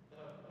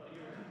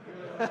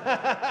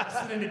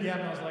 I sitting in the gap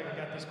and I was like, I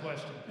got this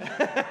question.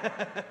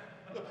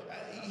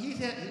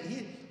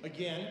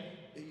 Again,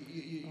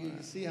 you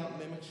see how it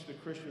mimics the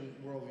Christian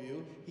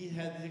worldview. He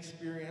had this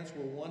experience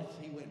where once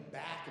he went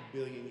back 1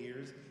 billion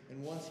years,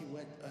 and once he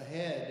went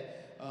ahead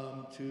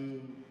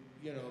to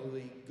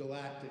the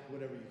galactic,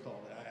 whatever you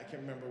call it. I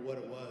can't remember what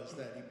it was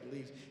that he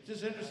believes. It's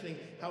just interesting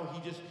how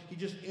he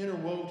just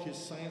interwove his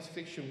science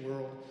fiction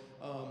world.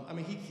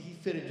 He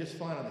fitted just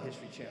fine on the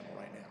History Channel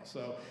right now.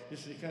 So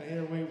just to kind of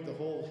interweave the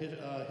whole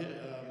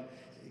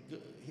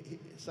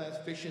science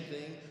fiction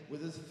thing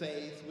with his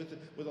faith,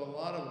 with a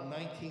lot of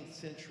 19th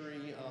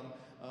century,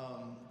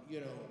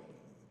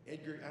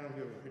 Edgar. I don't know if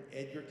you ever heard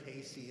Edgar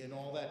Casey and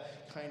all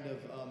that kind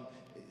of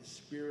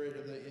spirit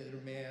of the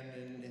inner man,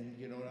 and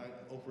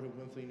Oprah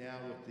Winfrey now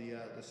with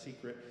the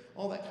Secret.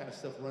 All that kind of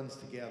stuff runs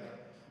together.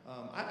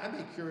 I'd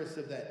be curious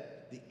if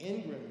the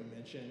engram you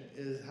mentioned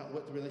is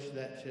what the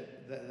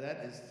relationship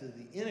that is to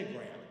the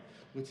enneagram,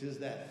 which is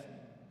that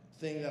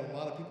thing that a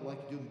lot of people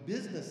like to do in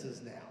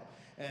businesses now.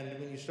 And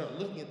when you start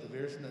looking at the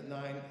various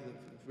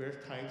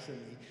types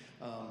and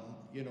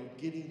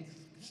getting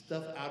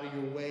stuff out of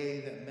your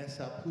way that mess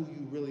up who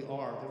you really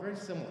are, they're very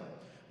similar.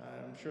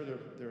 I'm sure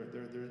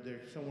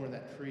they're somewhere in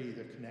that tree.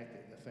 They're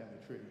connected, the family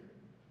tree.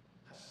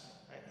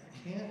 I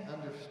can't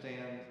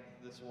understand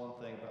this one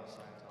thing about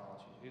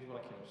Scientology. Here's what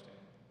I can't understand.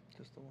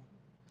 Just the one.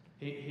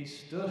 He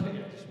stood,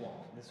 just one.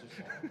 This is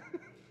one.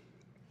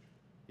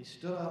 He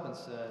stood up and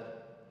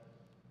said,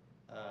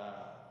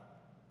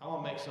 I'm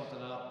going to make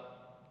something up.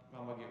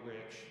 I'm going to get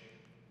rich.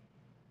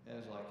 And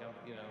it's like,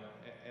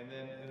 and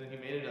then he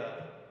made it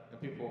up.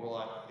 And people were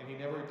like, and he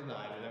never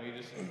denied it.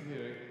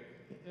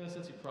 In a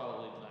sense, he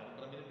probably denied it.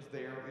 But it was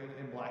there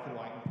in black and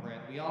white in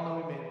print. We all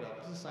know he made it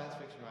up. He's a science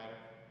fiction writer.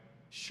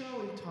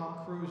 Surely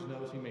Tom Cruise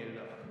knows he made it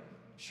up.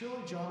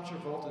 Surely John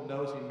Travolta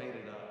knows he made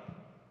it up.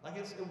 Like,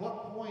 at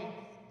what point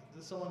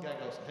does some guy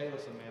goes, hey,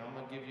 listen, man, I'm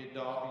going to give you $1.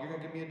 You're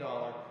going to give me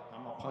 $1.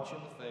 I'm going to punch you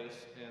in the face,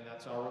 and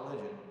that's our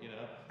religion,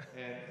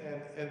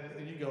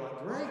 And you go, like,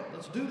 great,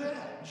 let's do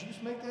that. Did you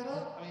just make that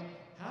up?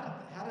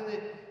 How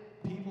did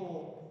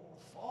people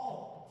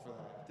fall for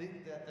that?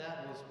 Think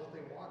that was what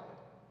they wanted.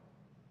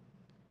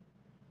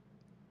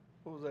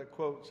 What was that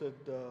quote? Said,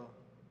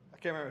 I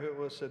can't remember who it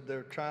was, said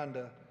they're trying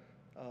to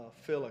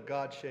fill a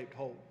God-shaped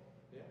hole.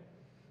 Yeah.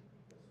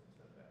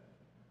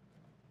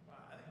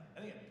 I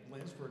think it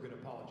lends for a good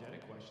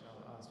apologetic question.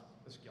 I'll ask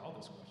y'all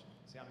this question.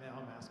 See,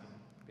 I'm asking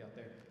you out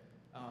there.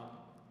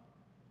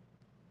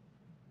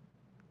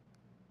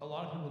 A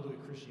lot of people look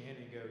at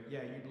Christianity and go,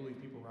 yeah, you believe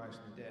people rise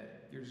from the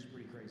dead. You're just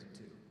pretty crazy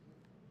too.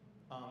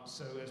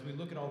 So as we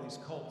look at all these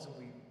cults, and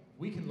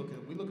we look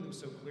at them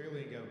so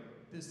clearly and go,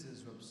 this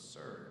is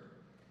absurd.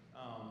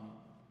 On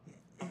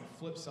the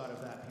flip side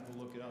of that, people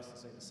look at us and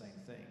say the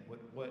same thing.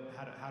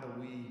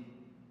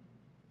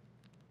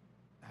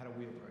 How do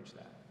we approach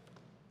that?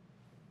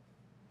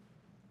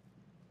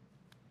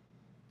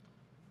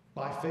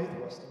 By faith,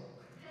 Weston.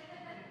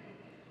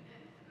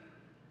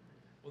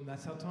 Well, and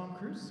that's how Tom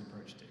Cruise has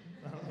approached it.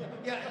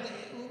 Yeah,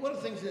 one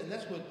of the things, and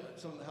that's what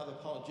how the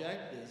apologetic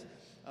is.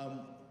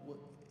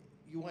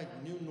 You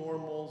like new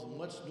normals and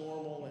what's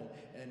normal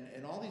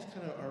and all these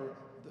kind of are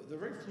they're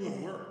very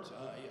fluid words,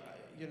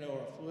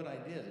 or fluid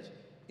ideas.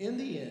 In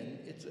the end,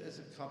 it's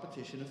a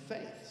competition of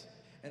faiths,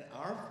 and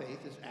our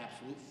faith is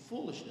absolute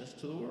foolishness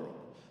to the world.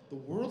 The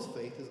world's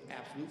faith is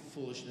absolute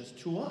foolishness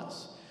to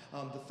us.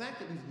 The fact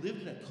that we've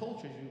lived in a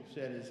culture, as you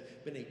said, has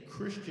been a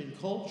Christian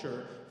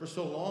culture for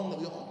so long that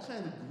we all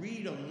kind of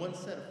agreed on one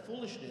set of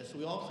foolishness. So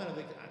we all kind of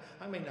think,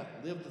 I may not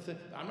live the thing.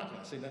 I'm not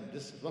going to say nothing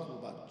disrespectful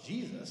about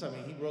Jesus. I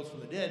mean, he rose from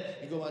the dead.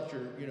 You go about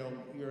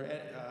your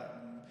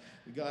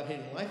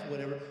God-hating life or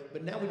whatever.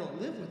 But now we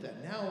don't live with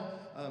that. Now,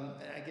 and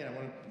again, I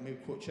want to maybe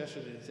quote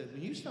Chesterton. He said,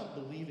 when you stop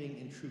believing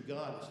in true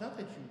God, it's not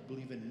that you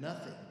believe in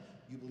nothing.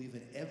 You believe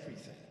in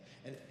everything.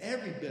 And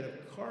every bit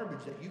of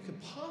garbage that you can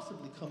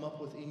possibly come up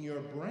with in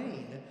your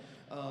brain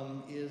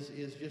is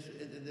just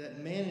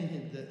that man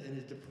in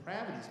his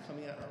depravity is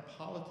coming out in our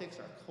politics,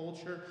 our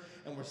culture,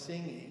 and we're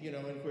seeing, and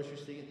of course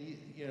you're seeing,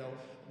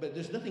 but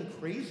there's nothing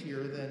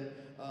crazier than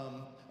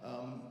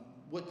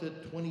what the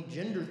 20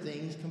 gender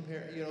things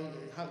compare,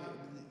 how,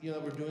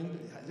 we're doing.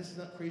 This is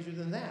not crazier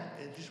than that.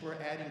 It's just we're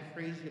adding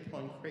crazy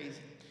upon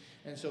crazy.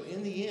 And so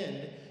in the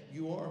end,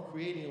 you are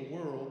creating a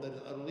world that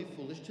is utterly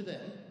foolish to them.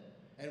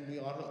 And we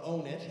ought to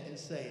own it and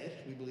say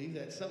it. We believe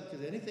that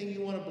because anything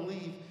you want to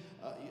believe,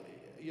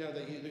 that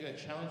they're going to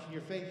challenge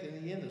your faith.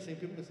 In the end, the same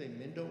people can say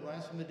men don't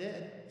rise from the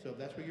dead. So if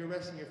that's what you're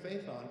resting your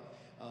faith on,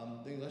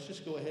 then let's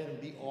just go ahead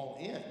and be all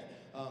in.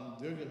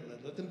 They're going to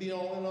let them be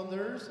all in on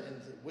theirs and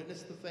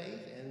witness the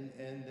faith, and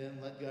then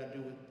let God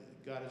do what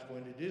God is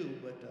going to do.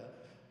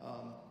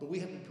 But we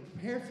have to be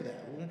prepared for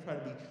that. We're going to try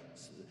to be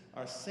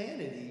our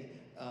sanity,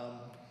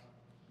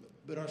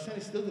 but our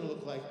sanity is still going to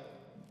look like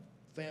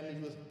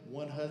families with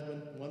one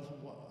husband, one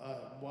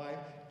wife,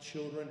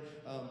 children.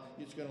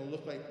 It's going to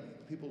look like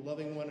people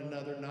loving one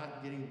another,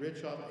 not getting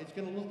rich off it. It's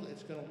going to look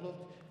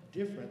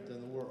different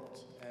than the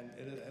world's, and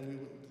we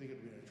think it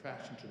would be an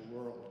attraction to the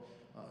world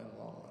in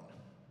the long run.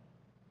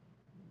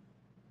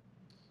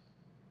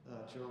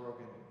 Joe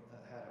Rogan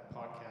had a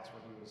podcast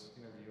where he was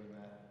interviewing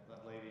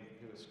that lady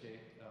who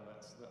escaped,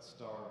 that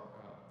star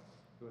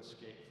who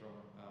escaped from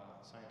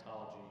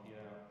Scientology,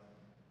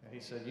 And he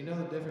said, you know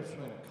the difference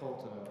between a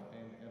cult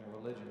and a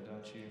religion,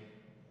 don't you?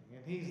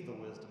 And he's the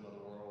wisdom of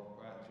the world,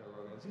 right, Joe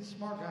Rogan? He's a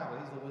smart guy, but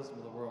he's the wisdom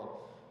of the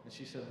world. And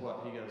she said,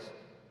 what? He goes,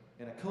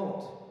 in a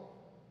cult,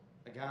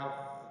 a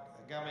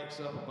guy makes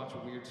up a bunch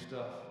of weird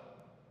stuff,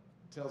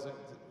 tells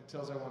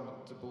everyone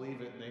to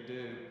believe it, and they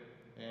do,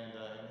 and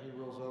he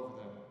rules over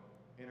them.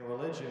 In a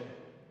religion,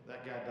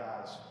 that guy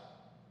dies.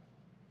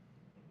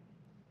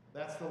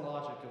 That's the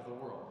logic of the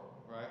world,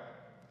 right?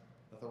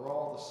 That they're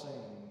all the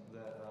same,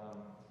 that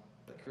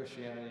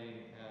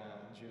Christianity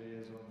and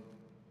Judaism,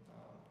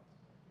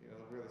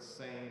 we're the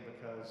same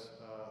because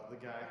the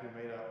guy who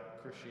made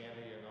up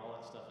Christianity and all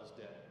that stuff is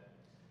dead.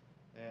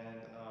 And,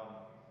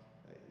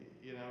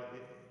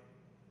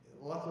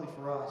 luckily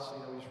for us,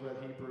 we just read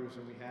Hebrews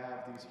and we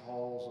have these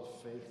halls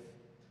of faith.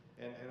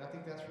 And I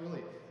think that's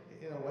really,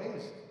 in a way,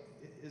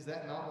 is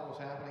that not what was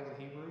happening in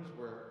Hebrews,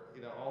 where,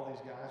 all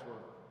these guys were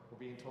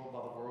being told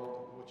by the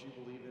world, what you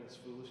believe in is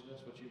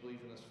foolishness, what you believe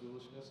in is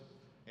foolishness.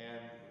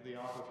 And the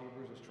author of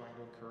Hebrews is trying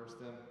to encourage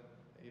them,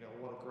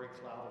 what a great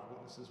cloud of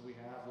witnesses we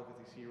have. Look at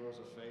these heroes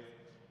of faith.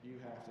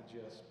 You have to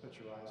just put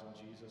your eyes on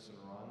Jesus and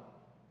run.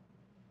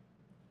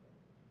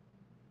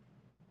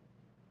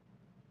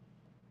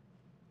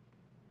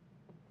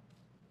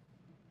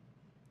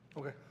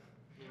 Okay.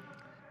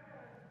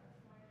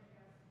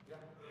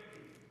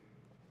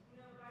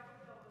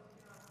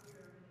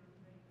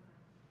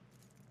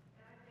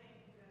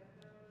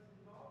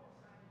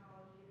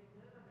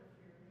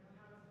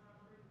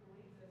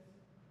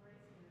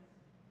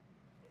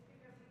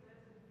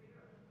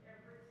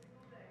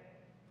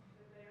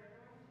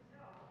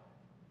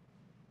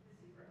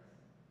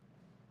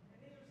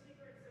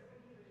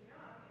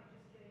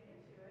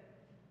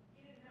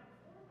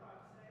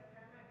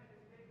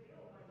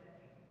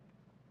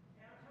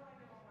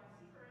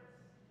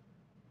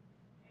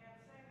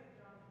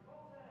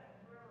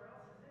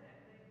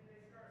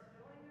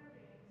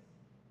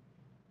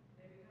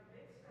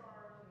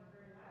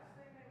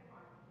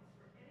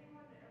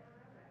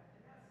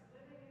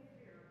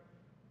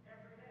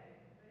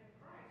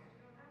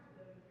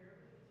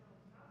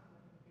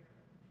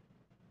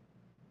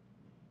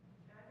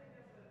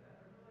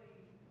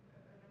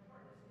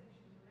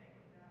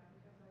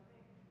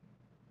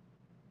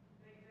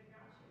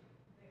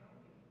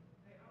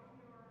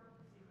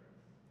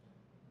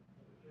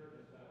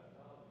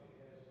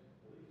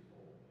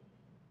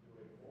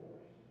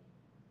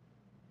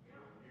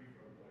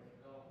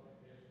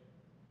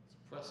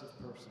 Oppressive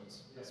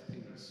persons, that's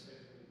peace.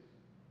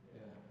 Yeah.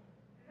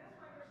 And that's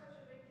why they're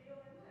such a big deal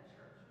in that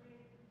church. I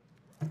mean,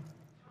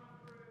 Tom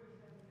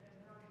Cruise and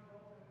Tony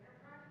Bolton, they're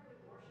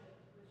practically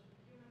worshipped, which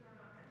humans are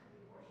not meant to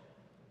be worshipped.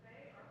 But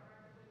they are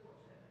practically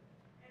worshipped.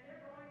 And they're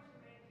going to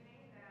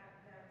maintain that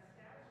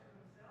status for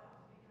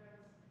themselves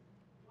because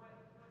what's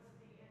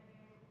the end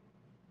game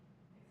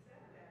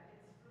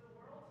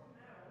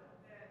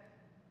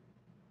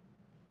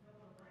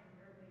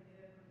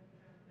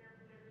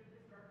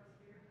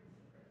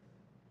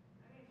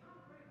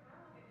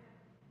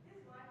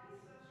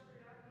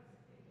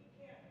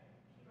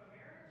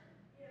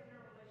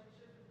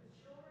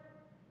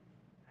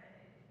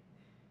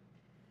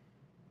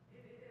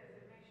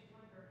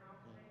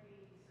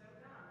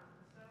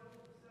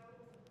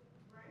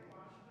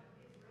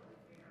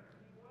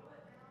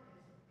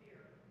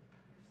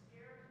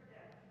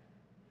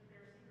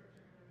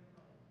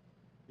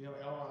You know,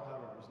 L. Ron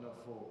Hubbard was no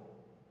fool,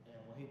 and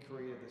when he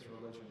created this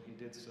religion, he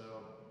did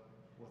so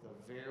with a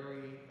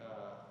very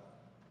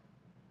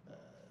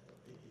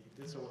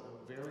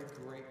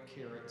great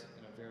carrot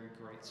and a very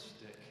great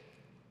stick.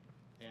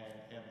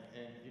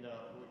 And you know,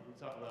 we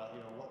talk about,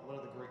 you know, what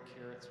are the great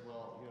carrots?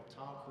 Well, you know,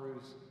 Tom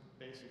Cruise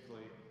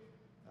basically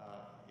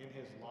in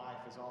his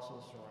life is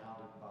also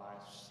surrounded by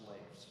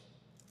slaves,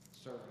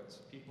 servants,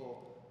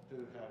 people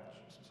who have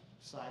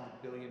signed a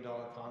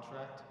billion-dollar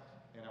contract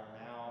and are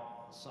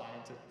now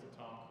signed to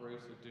Tom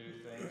Cruise to do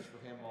things for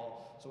him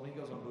all. So when he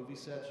goes on movie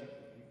sets,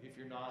 if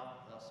you're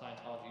not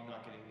Scientology, you're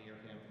not getting near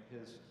him.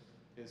 His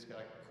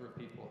got a crew of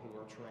people who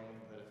are trained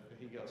that if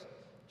he goes,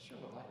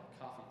 sure would like a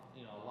coffee,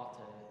 you know, a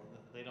latte.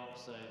 They don't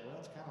say, well,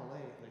 it's kind of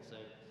late. They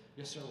say,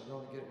 yes, sir, we're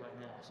going to get it right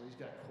now. So he's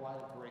got quite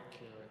a great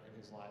carrot in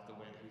his life, the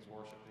way that he's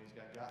worshipped. He's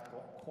got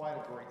quite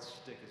a great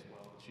stick as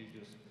well that you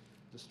just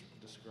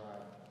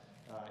described.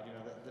 You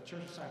know, the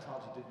Church of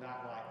Scientology did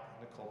not like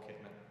Nicole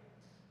Kidman,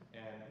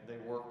 and they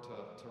worked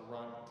to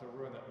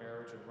ruin that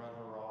marriage and run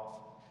her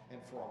off.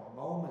 And for a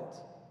moment,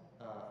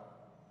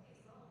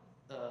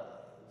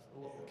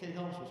 Katie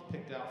Holmes was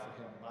picked out for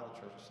him by the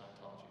Church of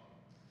Scientology.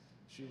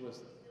 She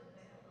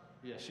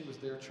was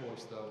their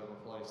choice though to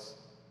replace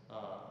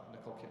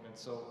Nicole Kidman.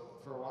 So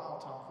for a while,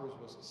 Tom Cruise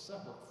was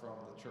separate from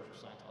the Church of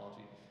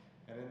Scientology,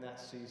 and in that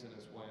season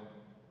is when,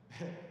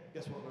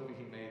 guess what movie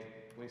he made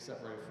when he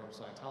separated from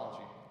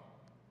Scientology?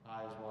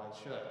 Eyes Wide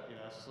Shut. You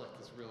know, it's just like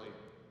this really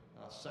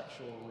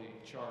sexually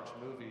charged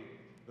movie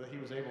that he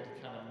was able to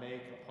kind of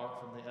make apart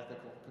from the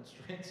ethical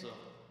constraints of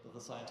the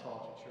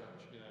Scientology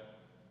church. You know,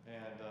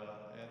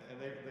 and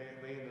they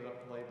ended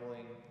up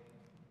labeling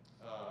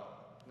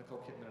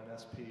Nicole Kidman an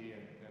SP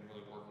and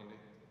really working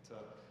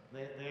to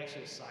they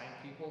actually assigned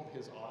people.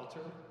 His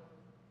auditor,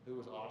 who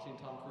was auditing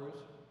Tom Cruise,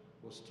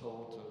 was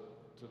told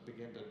to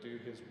begin to do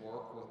his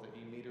work with the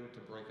e-meter to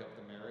break up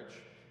the marriage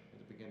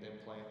and to begin to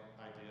implant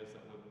ideas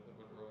that would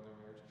ruin their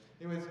marriage.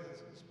 Anyways,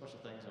 it's a bunch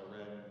of things I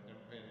read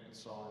and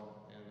saw,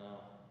 and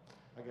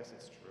I guess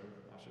it's true.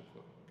 I should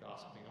quit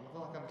gossiping. I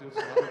feel like I'm doing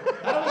celebrity.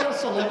 I don't know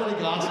celebrity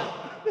gossip.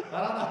 I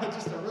don't know,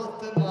 just a real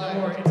thin line.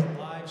 Or it's a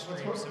live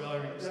stream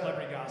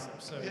celebrity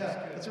gossip. So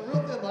yeah, it's a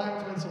real thin line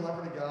between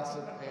celebrity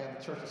gossip and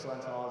the Church of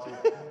Scientology.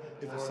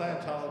 If a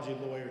Scientology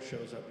lawyer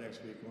shows up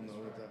next week, we'll know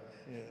what that.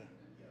 Yeah.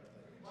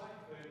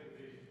 Like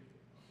these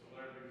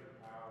celebrities or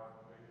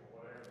powerful people,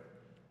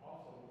 whatever,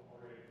 also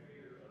are in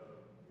fear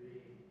of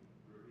being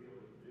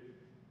revealed as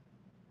news.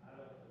 I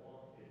don't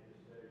want at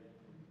this stage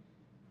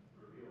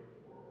to reveal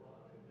the world what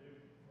I can do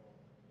on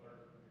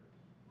certain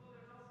years. Well,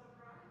 there's also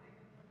pride that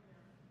comes from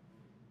them.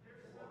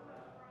 There's so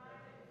much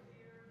pride and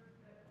fear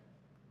that.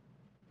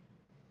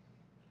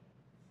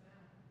 So.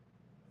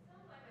 It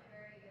sounds like a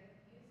very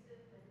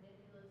abusive,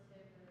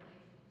 manipulative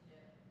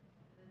relationship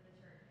that the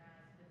church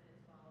has with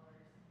its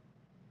followers.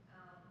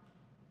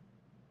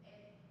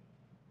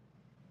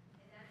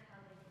 And that's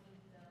how they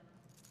keep them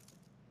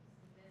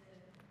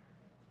submissive.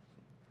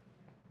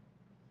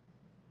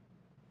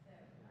 So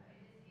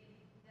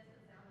it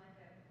doesn't sound like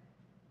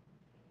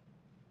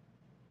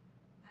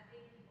I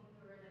think people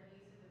who are in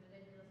abusive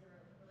and manipulative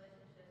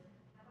relationships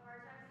have a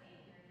hard time seeing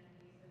they're in an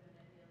abusive and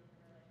manipulative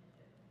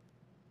relationship.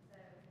 So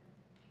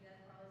that's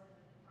probably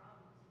some of the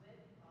problems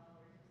with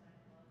followers of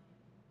Scientology.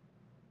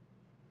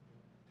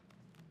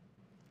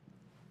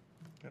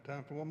 Got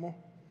time for one more?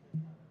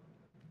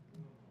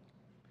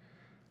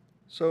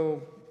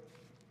 So,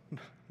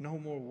 no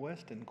more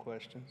Weston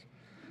questions.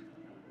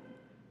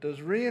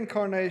 Does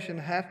reincarnation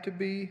have to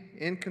be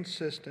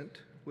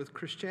inconsistent with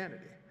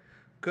Christianity?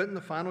 Couldn't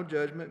the final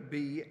judgment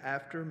be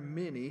after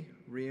many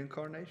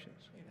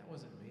reincarnations? hey, that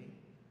wasn't me.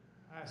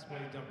 I asked way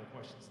dumber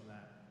questions than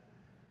that.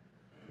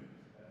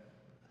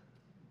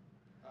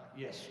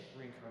 Yes,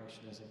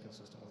 reincarnation is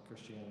inconsistent with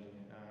Christianity.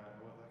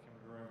 Well, I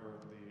can't remember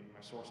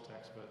my source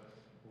text, but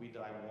we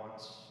die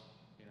once.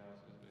 You know,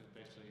 it's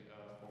basically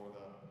for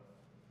the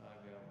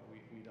you know,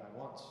 we die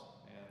once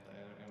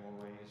and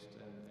we're raised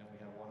and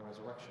we have one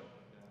resurrection.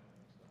 You know,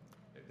 so.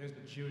 There's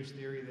the Jewish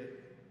theory that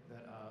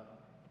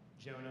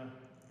Jonah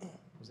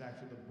was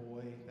actually the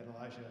boy that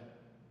Elijah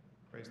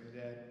raised from the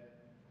dead.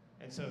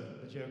 And so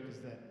the joke is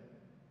that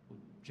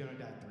Jonah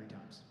died 3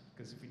 times.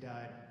 Because if he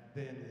died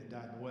then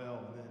died in the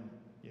well, and then,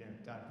 you know,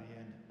 died at the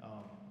end,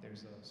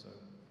 so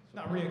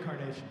not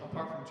reincarnation.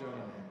 Apart from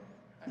Jonah.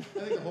 I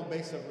think the whole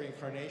basis of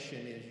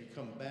reincarnation is you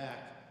come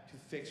back to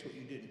fix what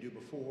you didn't do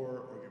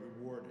before or get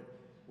rewarded.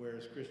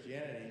 Whereas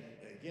Christianity,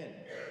 again,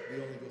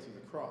 we only go through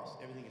the cross.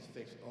 Everything is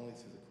fixed only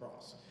through the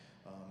cross.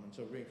 And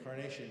so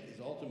reincarnation is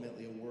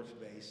ultimately a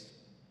works-based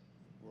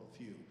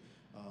worldview.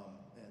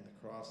 And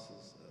the cross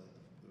is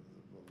the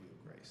worldview of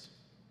grace.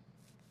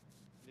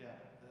 Yeah,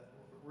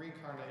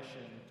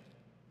 reincarnation,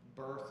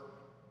 birth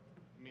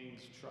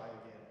means try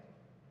again.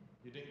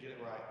 You didn't get it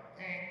right.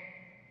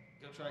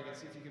 Go try again.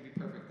 See if you can be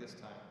perfect this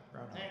time.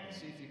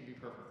 See if you can be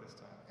perfect this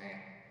time.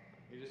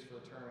 You're just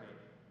for eternity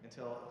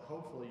until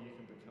hopefully you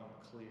can become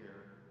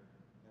clear,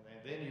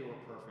 and then you are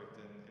perfect,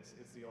 and it's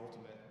the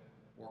ultimate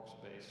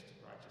works-based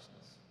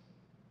righteousness.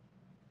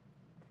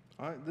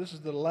 All right, this is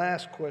the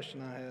last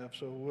question I have,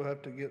 so we'll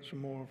have to get some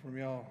more from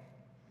y'all.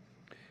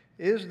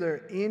 Is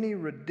there any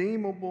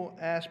redeemable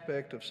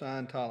aspect of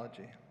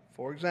Scientology?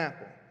 For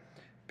example,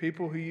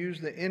 people who use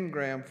the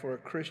engram for a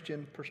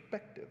Christian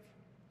perspective.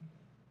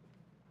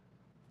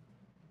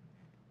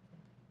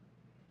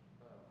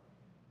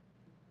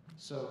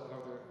 So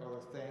are there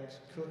things,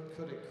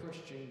 could a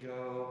Christian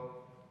go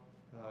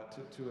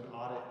to an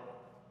audit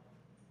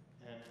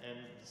and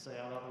say,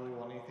 I don't really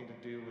want anything to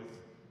do with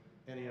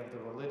any of the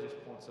religious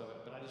points of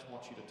it, but I just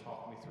want you to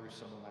talk me through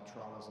some of my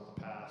traumas of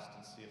the past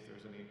and see if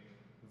there's any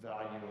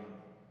value in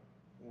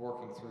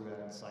working through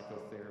that in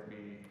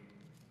psychotherapy,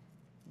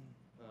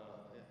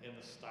 in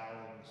the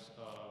stylings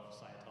of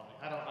Scientology.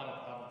 I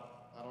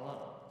don't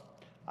know.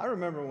 I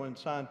remember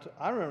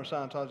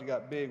Scientology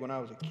got big when I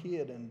was a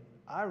kid, and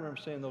I remember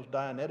seeing those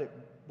Dianetic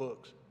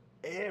books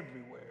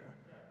everywhere,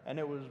 and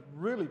it was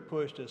really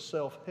pushed as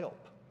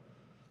self-help.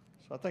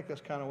 So I think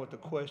that's kind of what the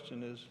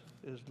question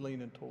is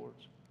leaning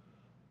towards.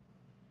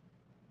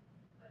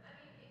 But I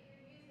mean, if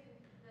you're using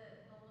the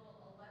little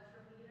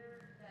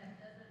electrometer that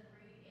doesn't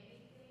read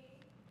anything,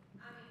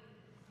 I mean,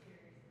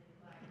 seriously,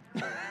 like,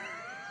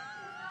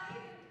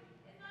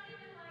 it's not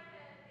even like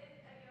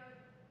a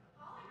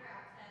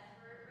polygraph test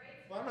for it,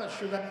 right? Well, I'm not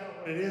sure that's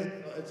what it is.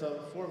 It's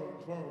a form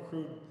of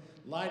crude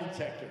lie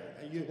detector.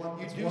 And you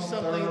do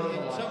something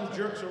and something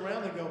jerks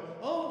around and go,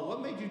 oh,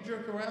 what made you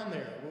jerk around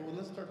there? Well,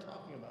 let's start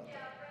talking about that.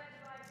 Yeah, red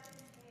by 10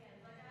 hands,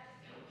 like I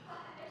just don't buy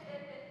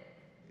it.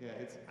 Yeah,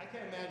 I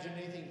can't imagine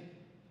anything.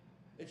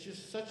 It's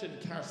just such an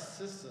entire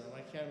system.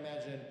 I can't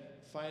imagine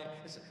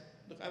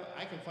look,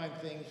 I can find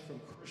things from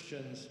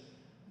Christians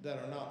that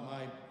are not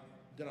my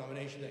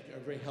denomination that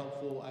are very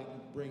helpful. I can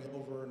bring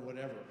over and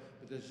whatever.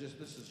 But this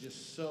is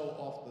just so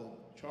off the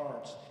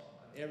charts.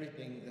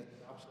 Everything that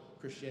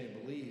Christianity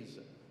believes,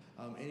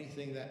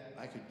 anything that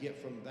I could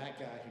get from that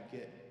guy, I could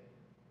get,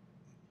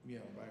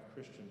 by a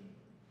Christian,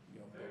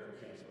 biblical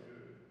counselor.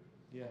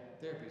 yeah,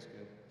 therapy's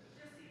good.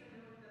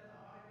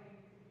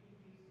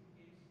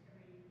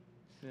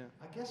 Yeah.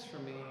 I guess for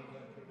me,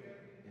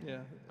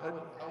 Yeah. I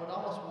would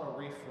almost want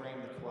to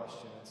reframe the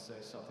question and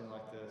say something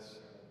like this.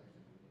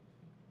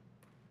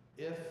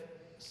 If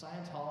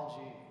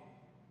Scientology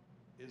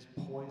is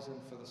poison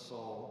for the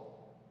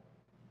soul,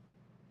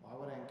 why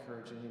would I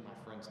encourage any of my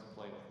friends to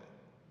play with it?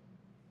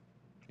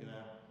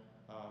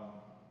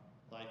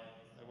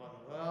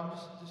 I'm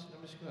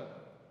just gonna,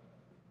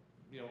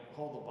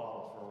 hold the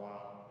bottle for a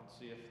while and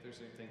see if there's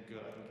anything good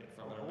I can get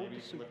from it, or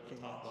maybe lick the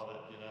top of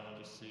it, and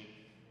just see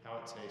how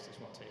it tastes. I just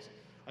want to taste it.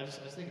 I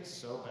just think it's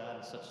so bad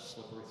and such a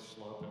slippery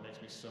slope. It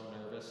makes me so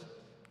nervous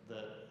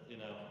that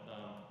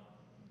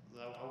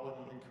I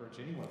wouldn't encourage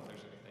anyone if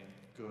there's anything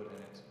good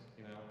in it.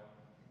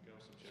 Go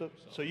subject yourself.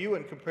 So you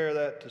wouldn't compare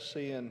that to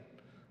seeing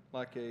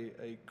like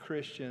a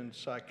Christian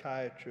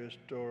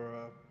psychiatrist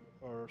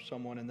or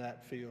someone in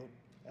that field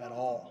at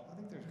all? I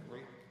think there's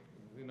great,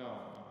 I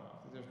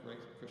think there's great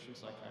Christian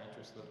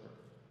psychiatrists that are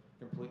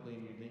completely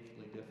and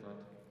uniquely different.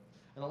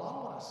 And a lot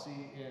of what I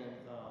see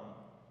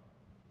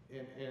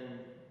in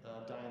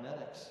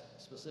Dianetics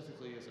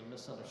specifically is a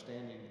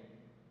misunderstanding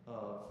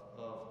of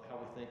how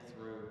we think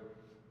through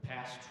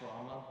past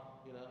trauma,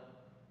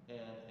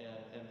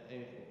 and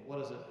what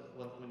is it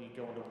when you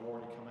go into war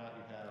and you come out,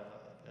 you have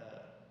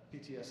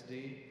PTSD.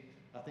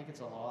 I think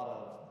it's a lot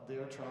of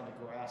he's trying to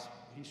grasp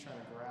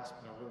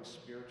in a really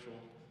spiritual,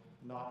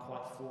 not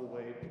quite full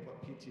way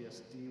what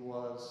PTSD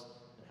was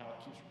and how it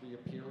keeps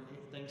reappearing,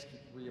 things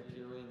keep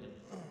reappearing, and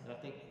I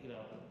think,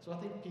 so I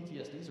think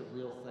PTSD is a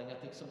real thing. I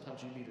think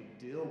sometimes you need to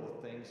deal with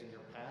things in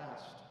your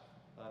past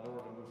in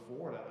order to move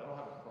forward. I don't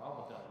have a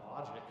problem with that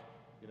logic,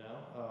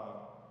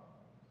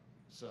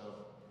 so.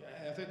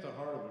 Yeah, I think the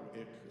heart of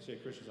it, say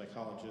Christian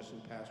psychologist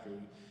and pastor,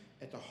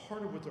 at the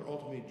heart of what they're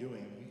ultimately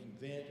doing, you can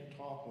vent and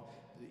talk,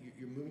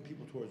 you're moving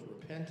people towards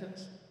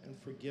repentance and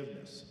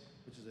forgiveness,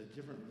 which is a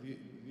different view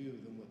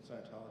than what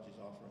Scientology is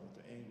offering with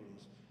their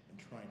engrams and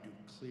trying to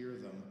clear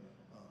them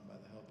by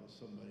the help of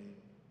somebody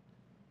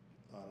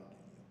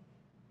auditing you.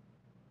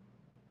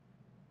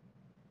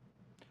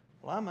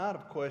 Well, I'm out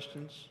of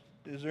questions.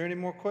 Is there any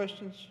more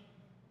questions?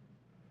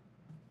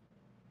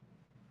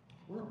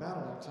 We're about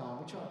at our time.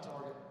 We try to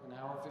target an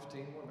hour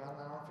 15. We're about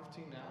an hour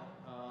 15 now.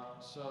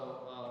 Wes, do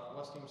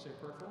you want to say a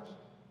prayer for us?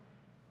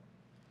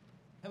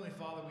 Heavenly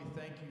Father, we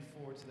thank you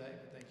for today.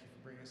 Thank you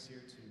for bringing us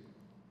here to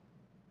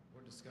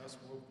discuss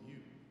worldview.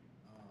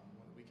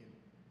 One that we can,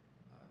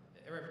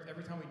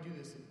 every time we do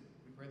this,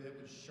 we pray that it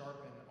would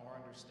sharpen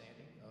our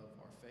understanding of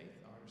our faith,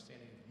 our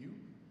understanding of you.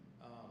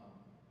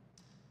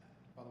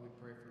 Father, we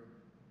pray for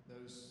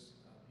those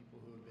people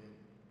who have been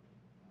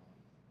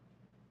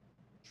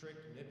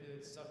tricked,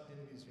 manipulated, sucked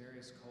into these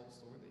various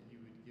cults, Lord, that you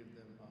would give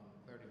them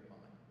clarity of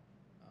mind,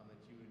 that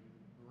you would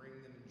bring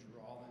them and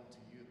draw them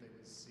to you, that they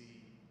would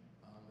see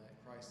that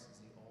Christ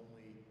is the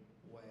only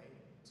way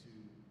to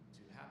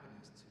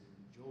happiness, to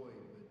joy,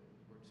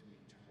 or to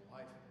eternal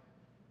life.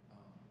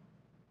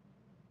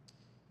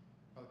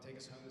 Father, take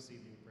us home this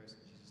evening, we pray in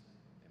Jesus' name.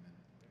 Amen.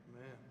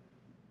 Amen.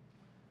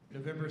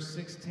 November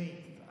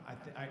 16th,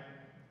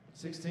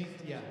 16th,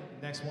 yeah.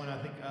 Next one, I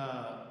think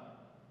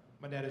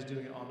my dad is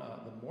doing it on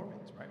the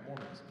Mormons, right?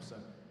 Mormonism. So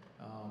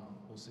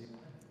we'll see.